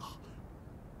答应啊？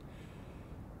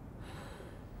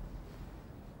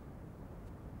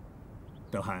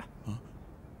德海啊，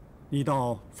你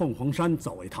到凤凰山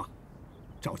走一趟，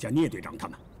找下聂队长他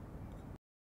们。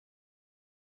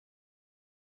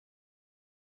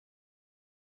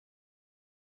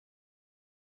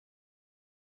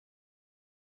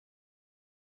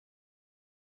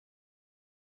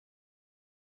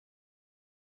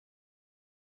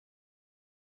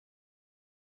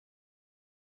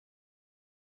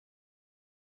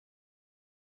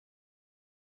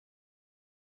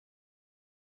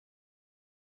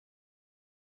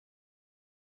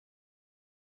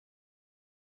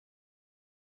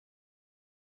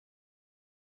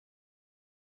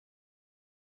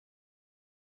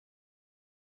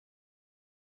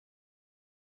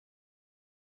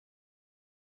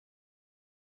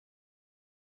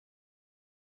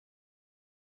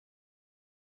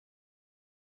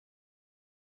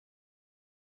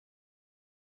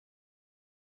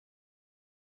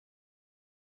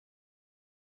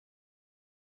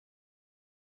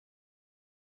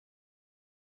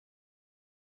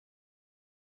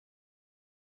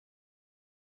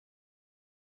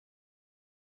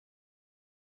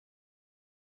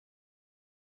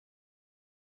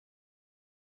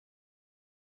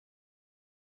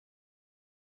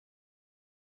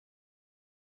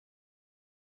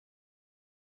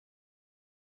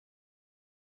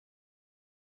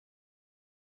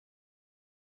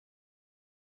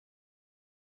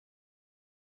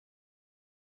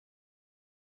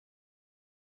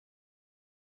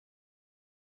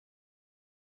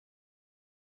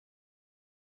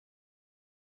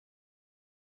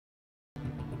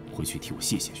回去替我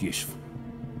谢谢岳师傅。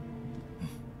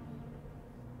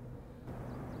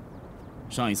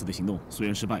上一次的行动虽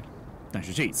然失败了，但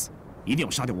是这一次一定要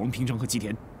杀掉王平章和吉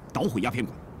田，捣毁鸦片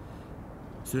馆。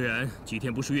虽然吉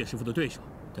田不是岳师傅的对手，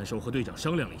但是我和队长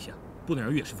商量了一下，不能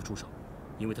让岳师傅出手，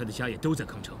因为他的家业都在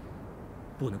康城，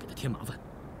不能给他添麻烦。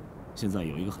现在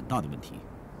有一个很大的问题，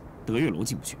德月楼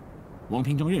进不去，王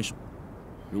平章认识我，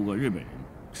如果日本人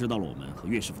知道了我们和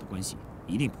岳师傅的关系，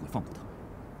一定不会放过他。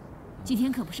吉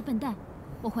田可不是笨蛋，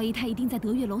我怀疑他一定在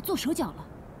德月楼做手脚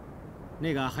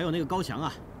了。还有那个高翔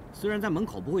啊，虽然在门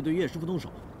口不会对岳师傅动手，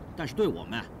但是对我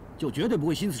们就绝对不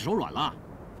会心慈手软了。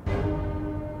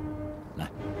来，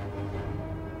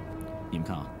你们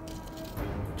看啊，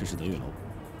这是德月楼，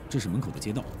这是门口的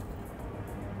街道，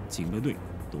警备队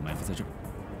都埋伏在这儿。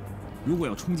如果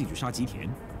要冲进去杀吉田，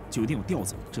就一定要调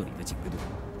走这里的警备队。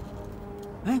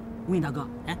哎，无影大哥，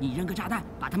哎，你扔个炸弹，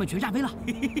把他们全炸飞了。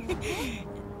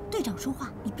队长说话，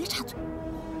你别插嘴。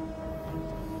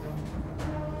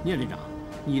聂队长，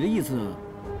你的意思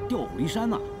调虎离山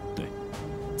呐？对，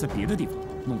在别的地方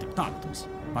弄点大的东西，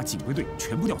把警备队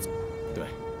全部调走。对，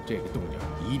这个动静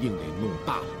一定得弄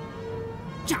大了，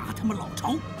炸他们老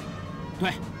巢。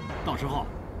对，到时候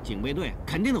警备队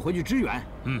肯定得回去支援。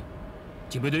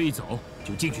警备队一走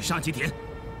就进去杀吉田。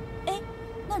哎，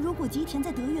那如果吉田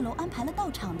在德月楼安排了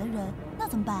到场的人，那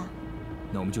怎么办啊？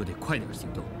那我们就得快点行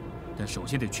动。但首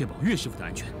先得确保岳师傅的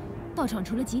安全。道场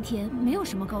除了吉田，没有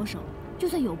什么高手，就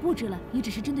算有布置了，也只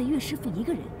是针对岳师傅一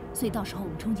个人。所以到时候我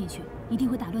们冲进去，一定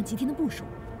会打乱吉田的部署，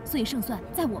所以胜算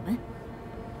在我们。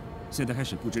现在开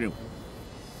始布置任务。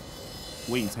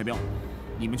我引蔡彪，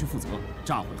你们去负责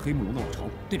炸毁黑木龙的王朝。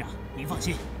队长，您放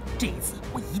心，这一次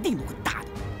我一定能混大的。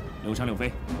柳山、柳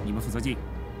飞，你们负责接应；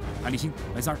海立新、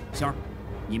白三儿、仙儿，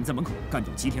你们在门口干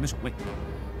掉吉田的守卫。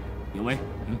有为，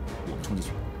我们冲进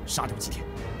去杀掉吉田。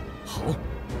好，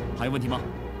还有问题吗？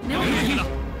没问题了，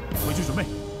回去准备，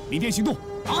明天行动。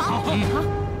好。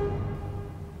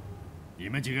你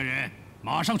们几个人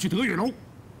马上去德月楼，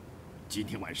今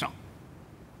天晚上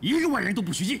一个外人都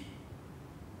不许进。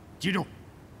记住，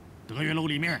德月楼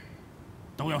里面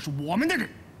都要是我们的人。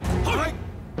好。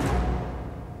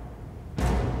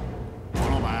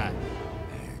王老板，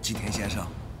吉田先生，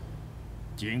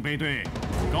警备队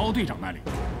高队长那里，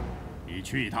你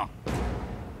去一趟。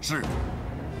是。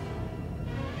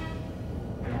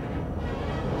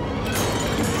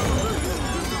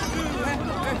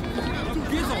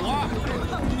别走啊！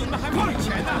你们还没给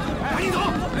钱呢！赶紧走！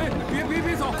哎，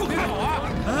别走，别跑啊！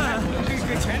给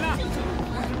钱呢！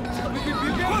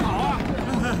别跑啊！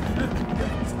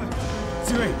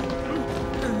几位，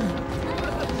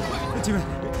几位，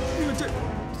你们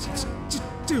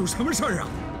这有什么事儿啊？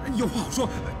有话好说。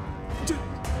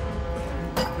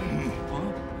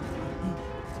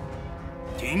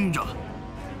听着，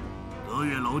德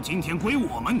月楼今天归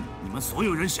我们，你们所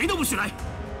有人谁都不许来，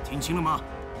听清了吗？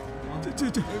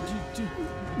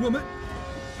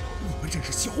我们这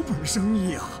是小本生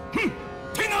意啊！哼，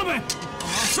听到没？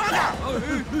杀他！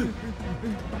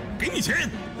给你钱，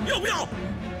要不要？好，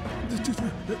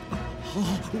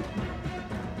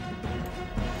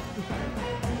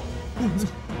我们走，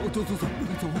走，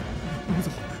我们走。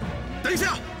等一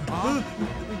下！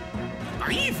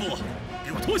把衣服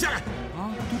给我脱下来！啊，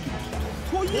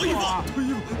脱衣服！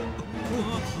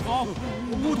好，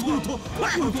我脱，快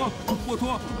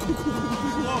脱！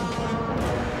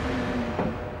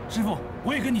师傅，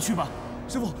我也跟你去吧。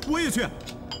师傅，我也去。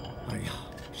哎呀，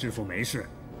师傅没事，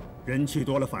人气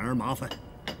多了反而麻烦。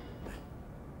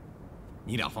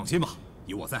你俩放心吧，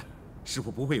有我在，师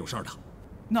傅不会有事的。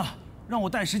那让我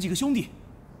带10几个兄弟，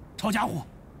抄家伙，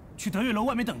去德月楼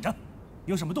外面等着，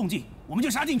有什么动静我们就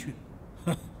杀进去。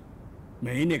哼，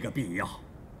没那个必要，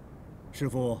师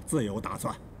傅自有打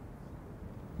算。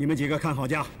你们几个看好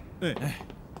家。哎。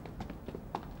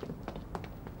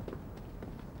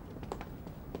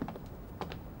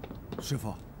师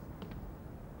傅，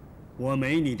我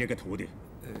没你这个徒弟。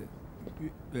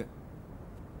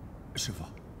师傅，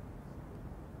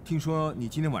听说你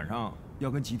今天晚上要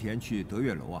跟吉田去德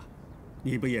月楼啊？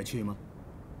你不也去吗？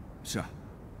是啊，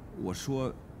我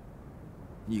说，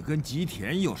你跟吉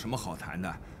田有什么好谈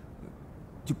的，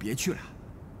就别去了。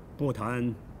不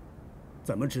谈，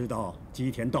怎么知道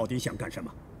吉田到底想干什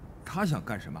么？他想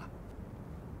干什么？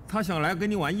他想来跟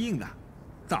你玩硬的，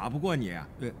打不过你啊，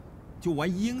就玩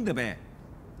阴的呗。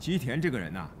吉田这个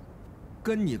人呐，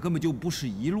跟你根本就不是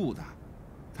一路的，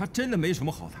他真的没什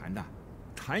么好谈的，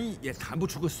谈也谈不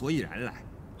出个所以然来。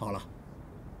好了，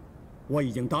我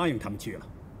已经答应他们去了，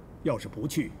要是不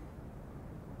去，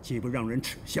岂不让人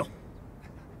耻笑？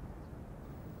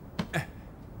哎，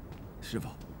师傅，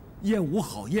宴无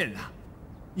好宴啊，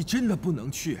你真的不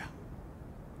能去啊！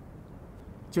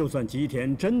就算吉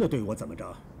田真的对我怎么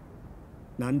着，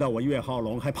难道我岳浩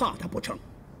龙还怕他不成？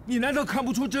你难道看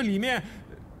不出这里面，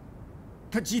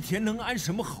他吉田能安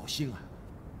什么好心啊？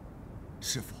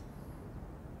师傅，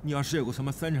你要是有个什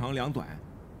么3长2短，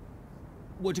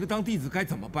我这个当弟子该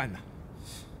怎么办呢？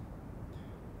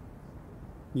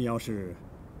你要是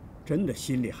真的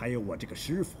心里还有我这个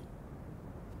师傅，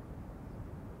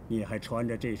你还穿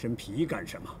着这身皮干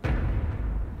什么？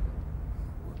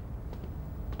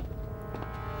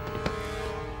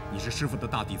你是师傅的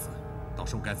大弟子，到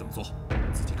时候该怎么做，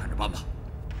自己看着办吧。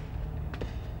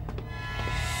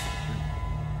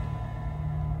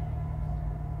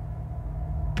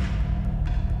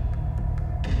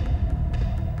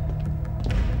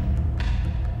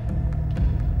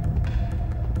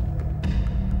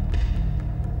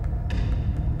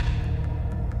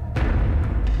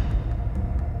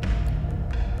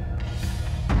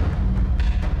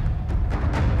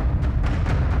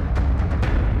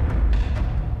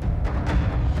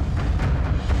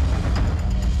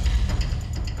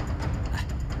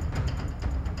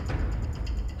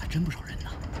真不少人呢。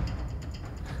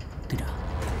队长，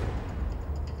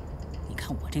你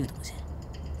看我这个东西，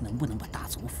能不能把大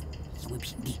族府夷为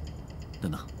平地？等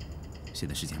等，现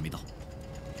在时间还没到。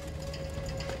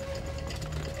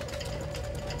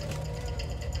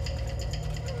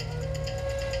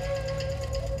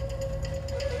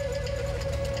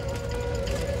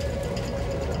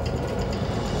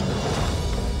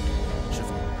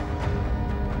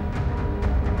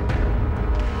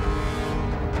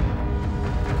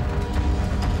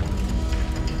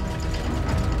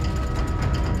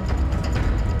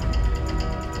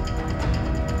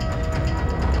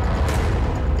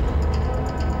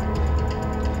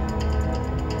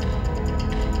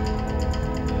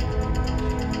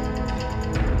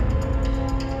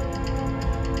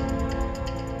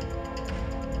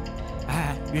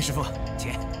岳师傅，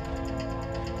请。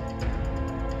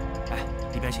哎，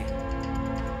里边请。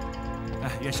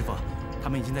哎，岳师傅，他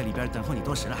们已经在里边等候你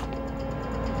多时了。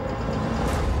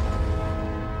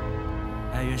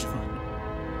哎，岳师傅，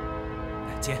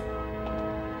哎，请。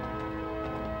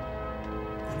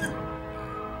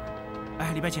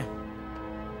哎，里边请。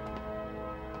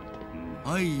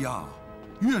哎呀，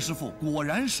岳师傅果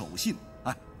然守信。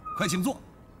哎，快请坐。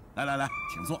来来来，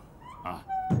请坐。啊。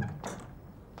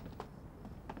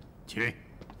 请。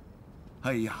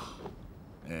哎呀，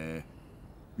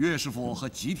岳师傅和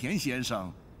吉田先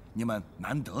生，你们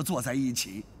难得坐在一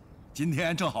起，今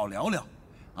天正好聊聊，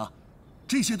啊，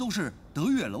这些都是德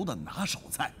月楼的拿手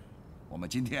菜，我们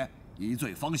今天一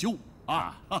醉方休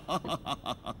啊。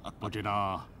不知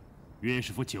道岳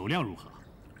师傅酒量如何？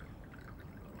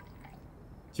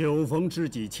酒逢知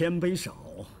己千杯少，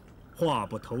话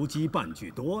不投机半句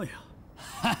多呀。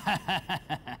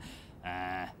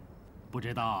不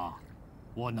知道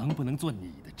我能不能做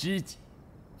你的知己？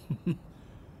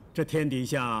这天底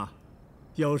下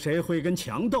有谁会跟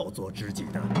强盗做知己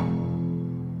的？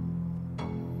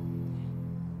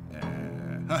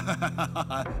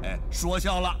说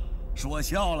笑了，说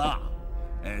笑了。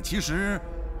其实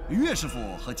岳师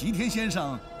傅和吉田先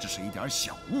生只是一点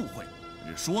小误会，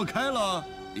说开了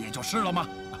也就是了嘛。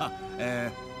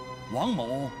王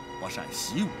某不善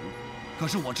习武。 可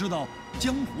是我知道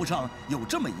江湖上有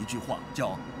这么一句话，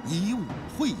叫“以武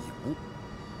会友”。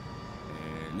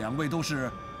两位都是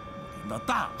武林的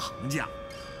大行家，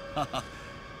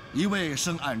一位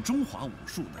深谙中华武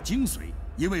术的精髓，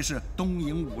一位是东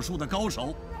瀛武术的高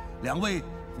手，两位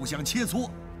互相切磋，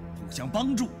互相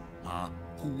帮助啊，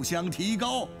互相提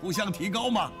高，互相提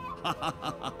高嘛。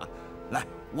来，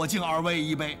我敬二位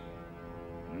一杯。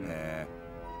岳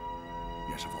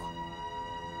师傅，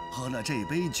喝了这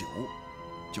杯酒。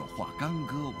 就化干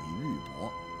戈为玉帛，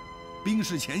冰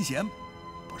释前嫌，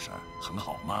不是很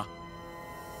好吗？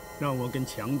让我跟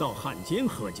强盗汉奸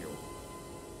喝酒，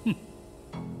哼，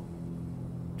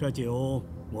这酒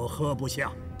我喝不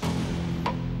下。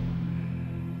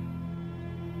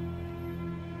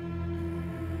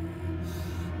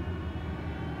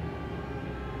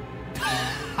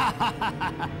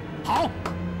好，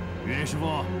岳师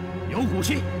傅有骨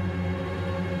气。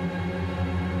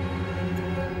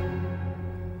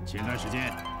 前段时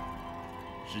间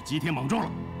是吉田莽撞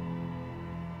了，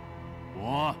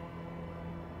我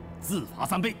自罚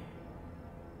3杯，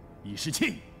以示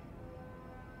歉意。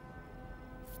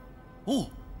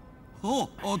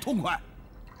痛快！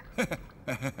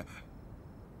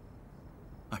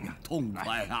哎呀，痛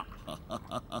快呀！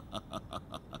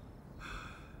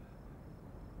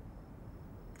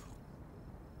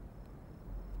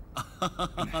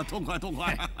痛快，痛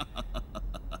快！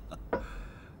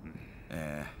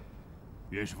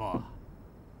岳师傅，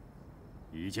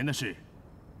以前的事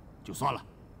就算了。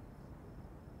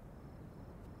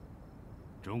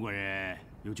中国人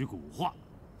有句古话：“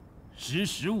识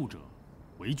时务者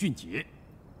为俊杰。”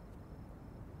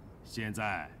现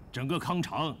在整个康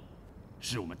长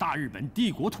是我们大日本帝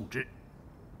国统治，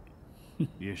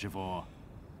岳师傅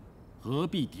何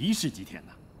必敌视吉田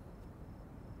呢？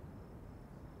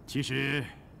其实，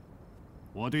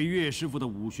我对岳师傅的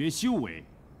武学修为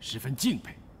十分敬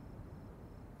佩。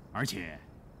 而且，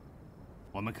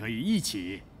我们可以一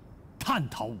起探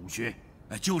讨武学。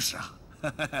就是啊，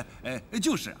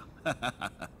就是啊。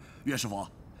岳师傅，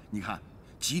你看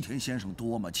吉田先生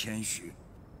多么谦虚。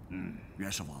岳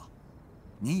师傅，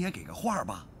您也给个话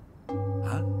吧。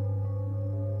啊？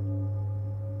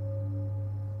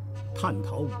探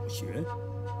讨武学，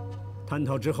探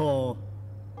讨之后，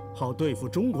好对付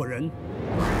中国人。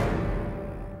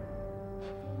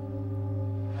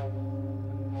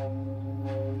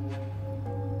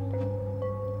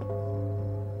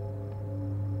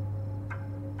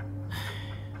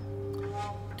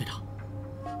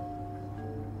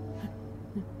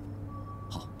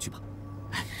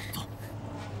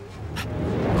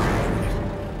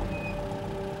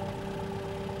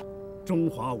 中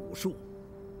华武术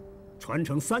传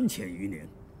承3000余年，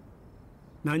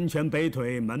南拳北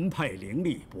腿，门派林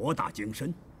立，博大精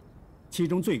深。其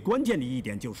中最关键的一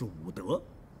点就是武德，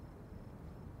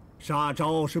杀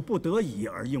招是不得已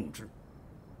而用之。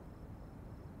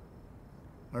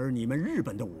而你们日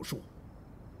本的武术，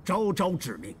招招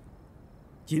致命，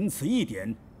仅此一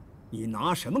点，你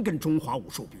拿什么跟中华武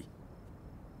术比？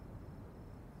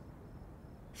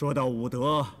说到武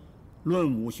德，论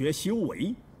武学修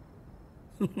为。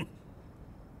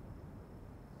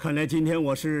 看来今天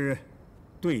我是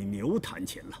对牛弹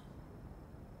琴了。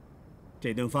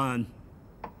这顿饭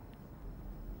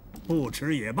不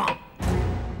吃也罢。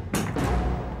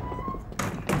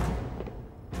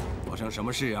生什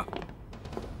么事啊？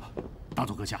大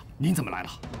佐阁下，您怎么来了？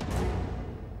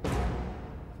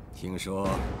听说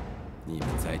你们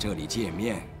在这里见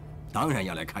面，当然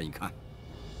要来看一看。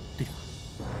队长，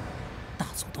大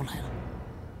佐都来了，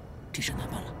这事难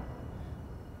办了。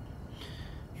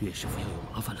岳师傅要有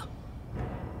麻烦了，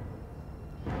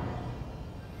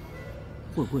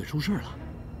会不会出事了？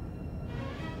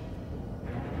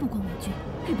不光我军，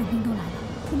日本兵都来了，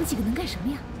我们几个能干什么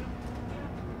呀？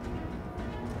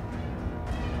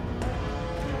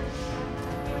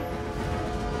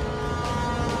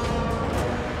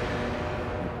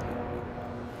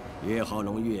岳浩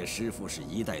龙岳师傅是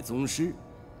一代宗师，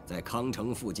在康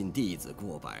城附近弟子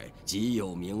过百，极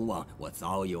有名望，我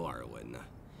早有耳闻呢。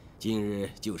今日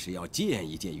就是要见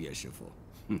一见岳师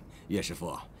傅。岳师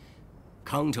傅，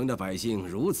康城的百姓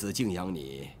如此敬仰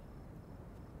你，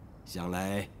想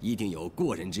来一定有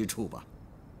过人之处吧？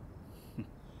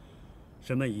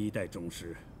什么一代宗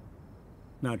师，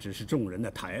那只是众人的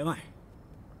抬爱。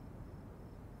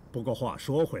不过话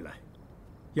说回来，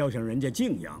要想人家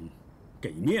敬仰，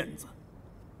给面子，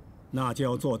那就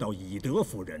要做到以德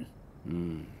服人，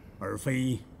而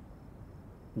非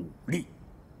武力。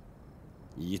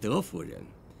以德服人，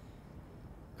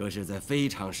可是，在非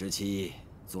常时期，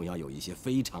总要有一些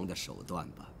非常的手段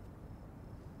吧？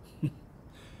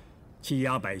欺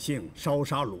压百姓、烧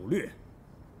杀掳掠，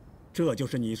这就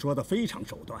是你说的非常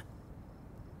手段。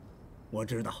我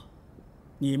知道，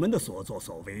你们的所作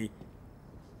所为，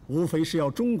无非是要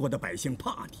中国的百姓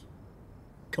怕你。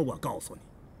可我告诉你，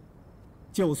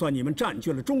就算你们占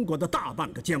据了中国的大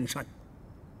半个江山，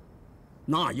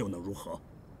那又能如何？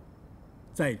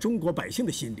在中国百姓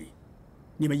的心里，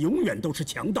你们永远都是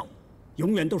强盗，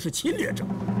永远都是侵略者。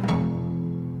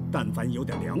但凡有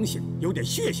点良心、有点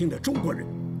血性的中国人，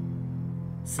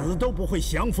死都不会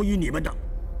降服于你们的。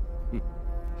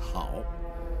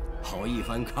好一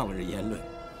番抗日言论。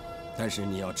但是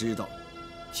你要知道，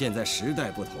现在时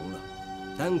代不同了，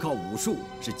单靠武术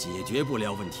是解决不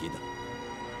了问题的。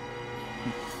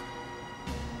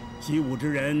习武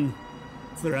之人，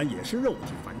自然也是肉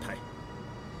体凡胎，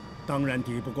当然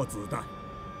抵不过子弹。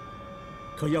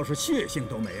可要是血性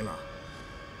都没了，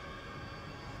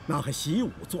那还习武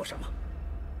做什么？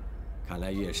看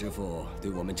来岳师傅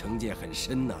对我们成见很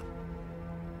深呐。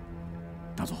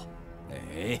大佐，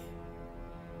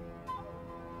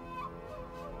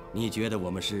你觉得我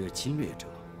们是侵略者、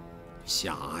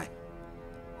狭隘？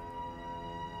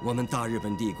我们大日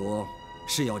本帝国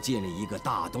是要建立一个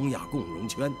大东亚共荣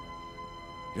圈，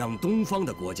让东方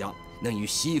的国家能与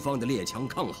西方的列强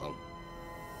抗衡。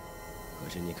可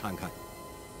是你看看，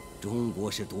中国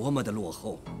是多么的落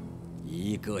后，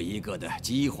一个一个的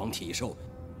饥荒体瘦，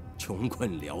穷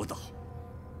困潦倒。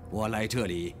我来这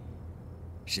里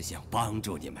是想帮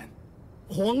助你们。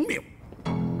荒谬！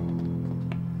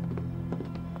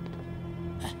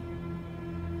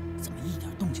怎么一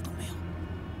点动静都没有？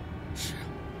是啊，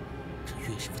这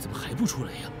岳师傅怎么还不出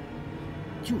来呀？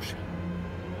就是。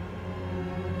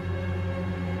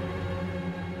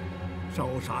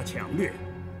烧杀抢掠，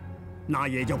那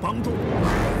也叫帮助？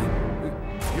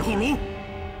岳浩龙，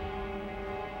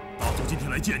大佐今天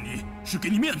来见你是给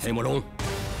你面子。黑木龙，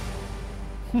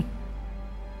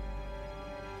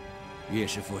岳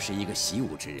师傅是一个习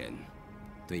武之人，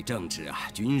对政治啊、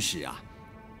军事啊，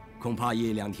恐怕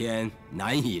一两天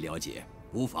难以了解，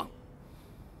无妨。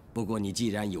不过你既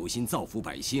然有心造福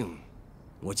百姓，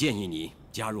我建议你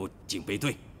加入警备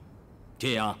队，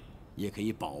这样也可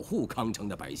以保护康城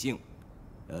的百姓。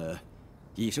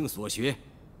一生所学，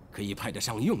可以派得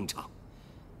上用场。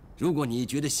如果你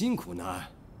觉得辛苦呢，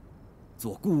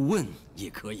做顾问也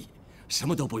可以，什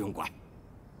么都不用管。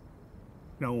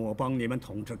让我帮你们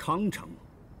统治康城，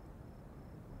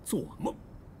做梦！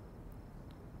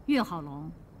岳浩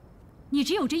龙，你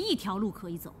只有这一条路可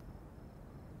以走，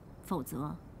否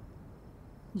则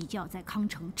你就要在康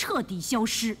城彻底消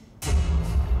失。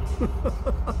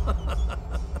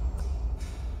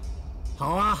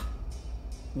好啊，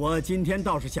我今天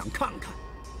倒是想看看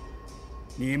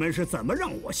你们是怎么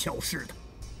让我消失的。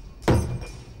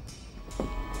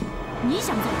你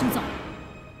想走就走。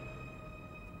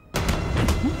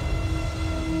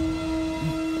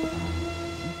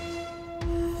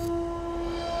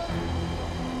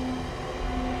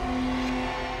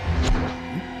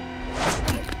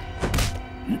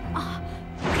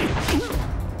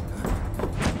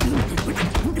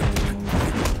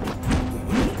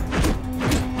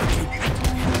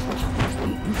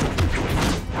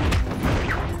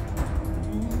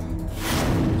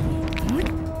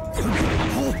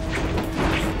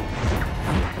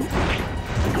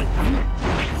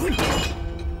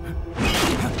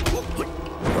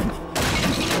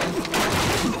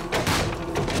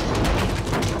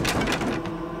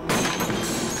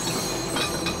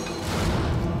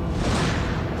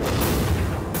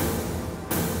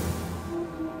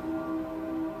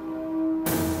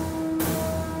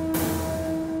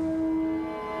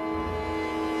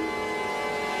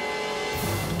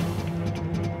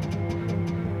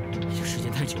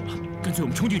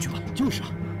们冲进去吧。就是啊。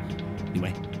李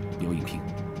维，刘应平，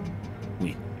吴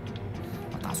影，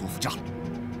把大锁府炸了。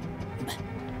明白。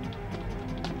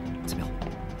子彪，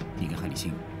你跟韩立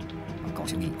新把高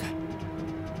墙给引开。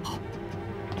好。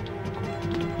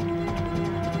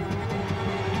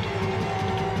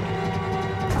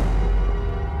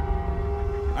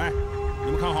哎，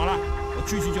你们看好了，我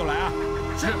去就来啊！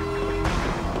是。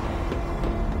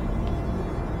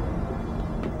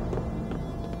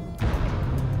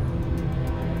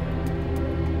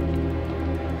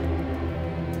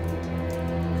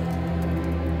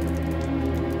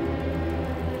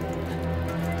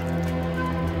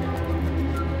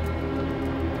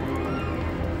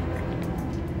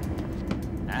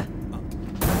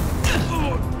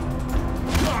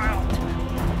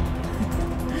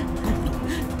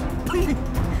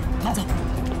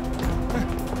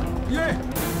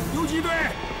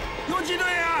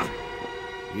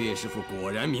岳师傅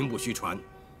果然名不虚传，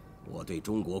我对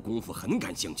中国功夫很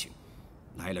感兴趣。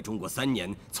来了中国3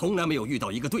年，从来没有遇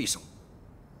到一个对手，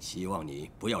希望你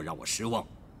不要让我失望。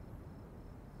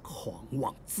狂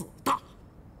妄自大！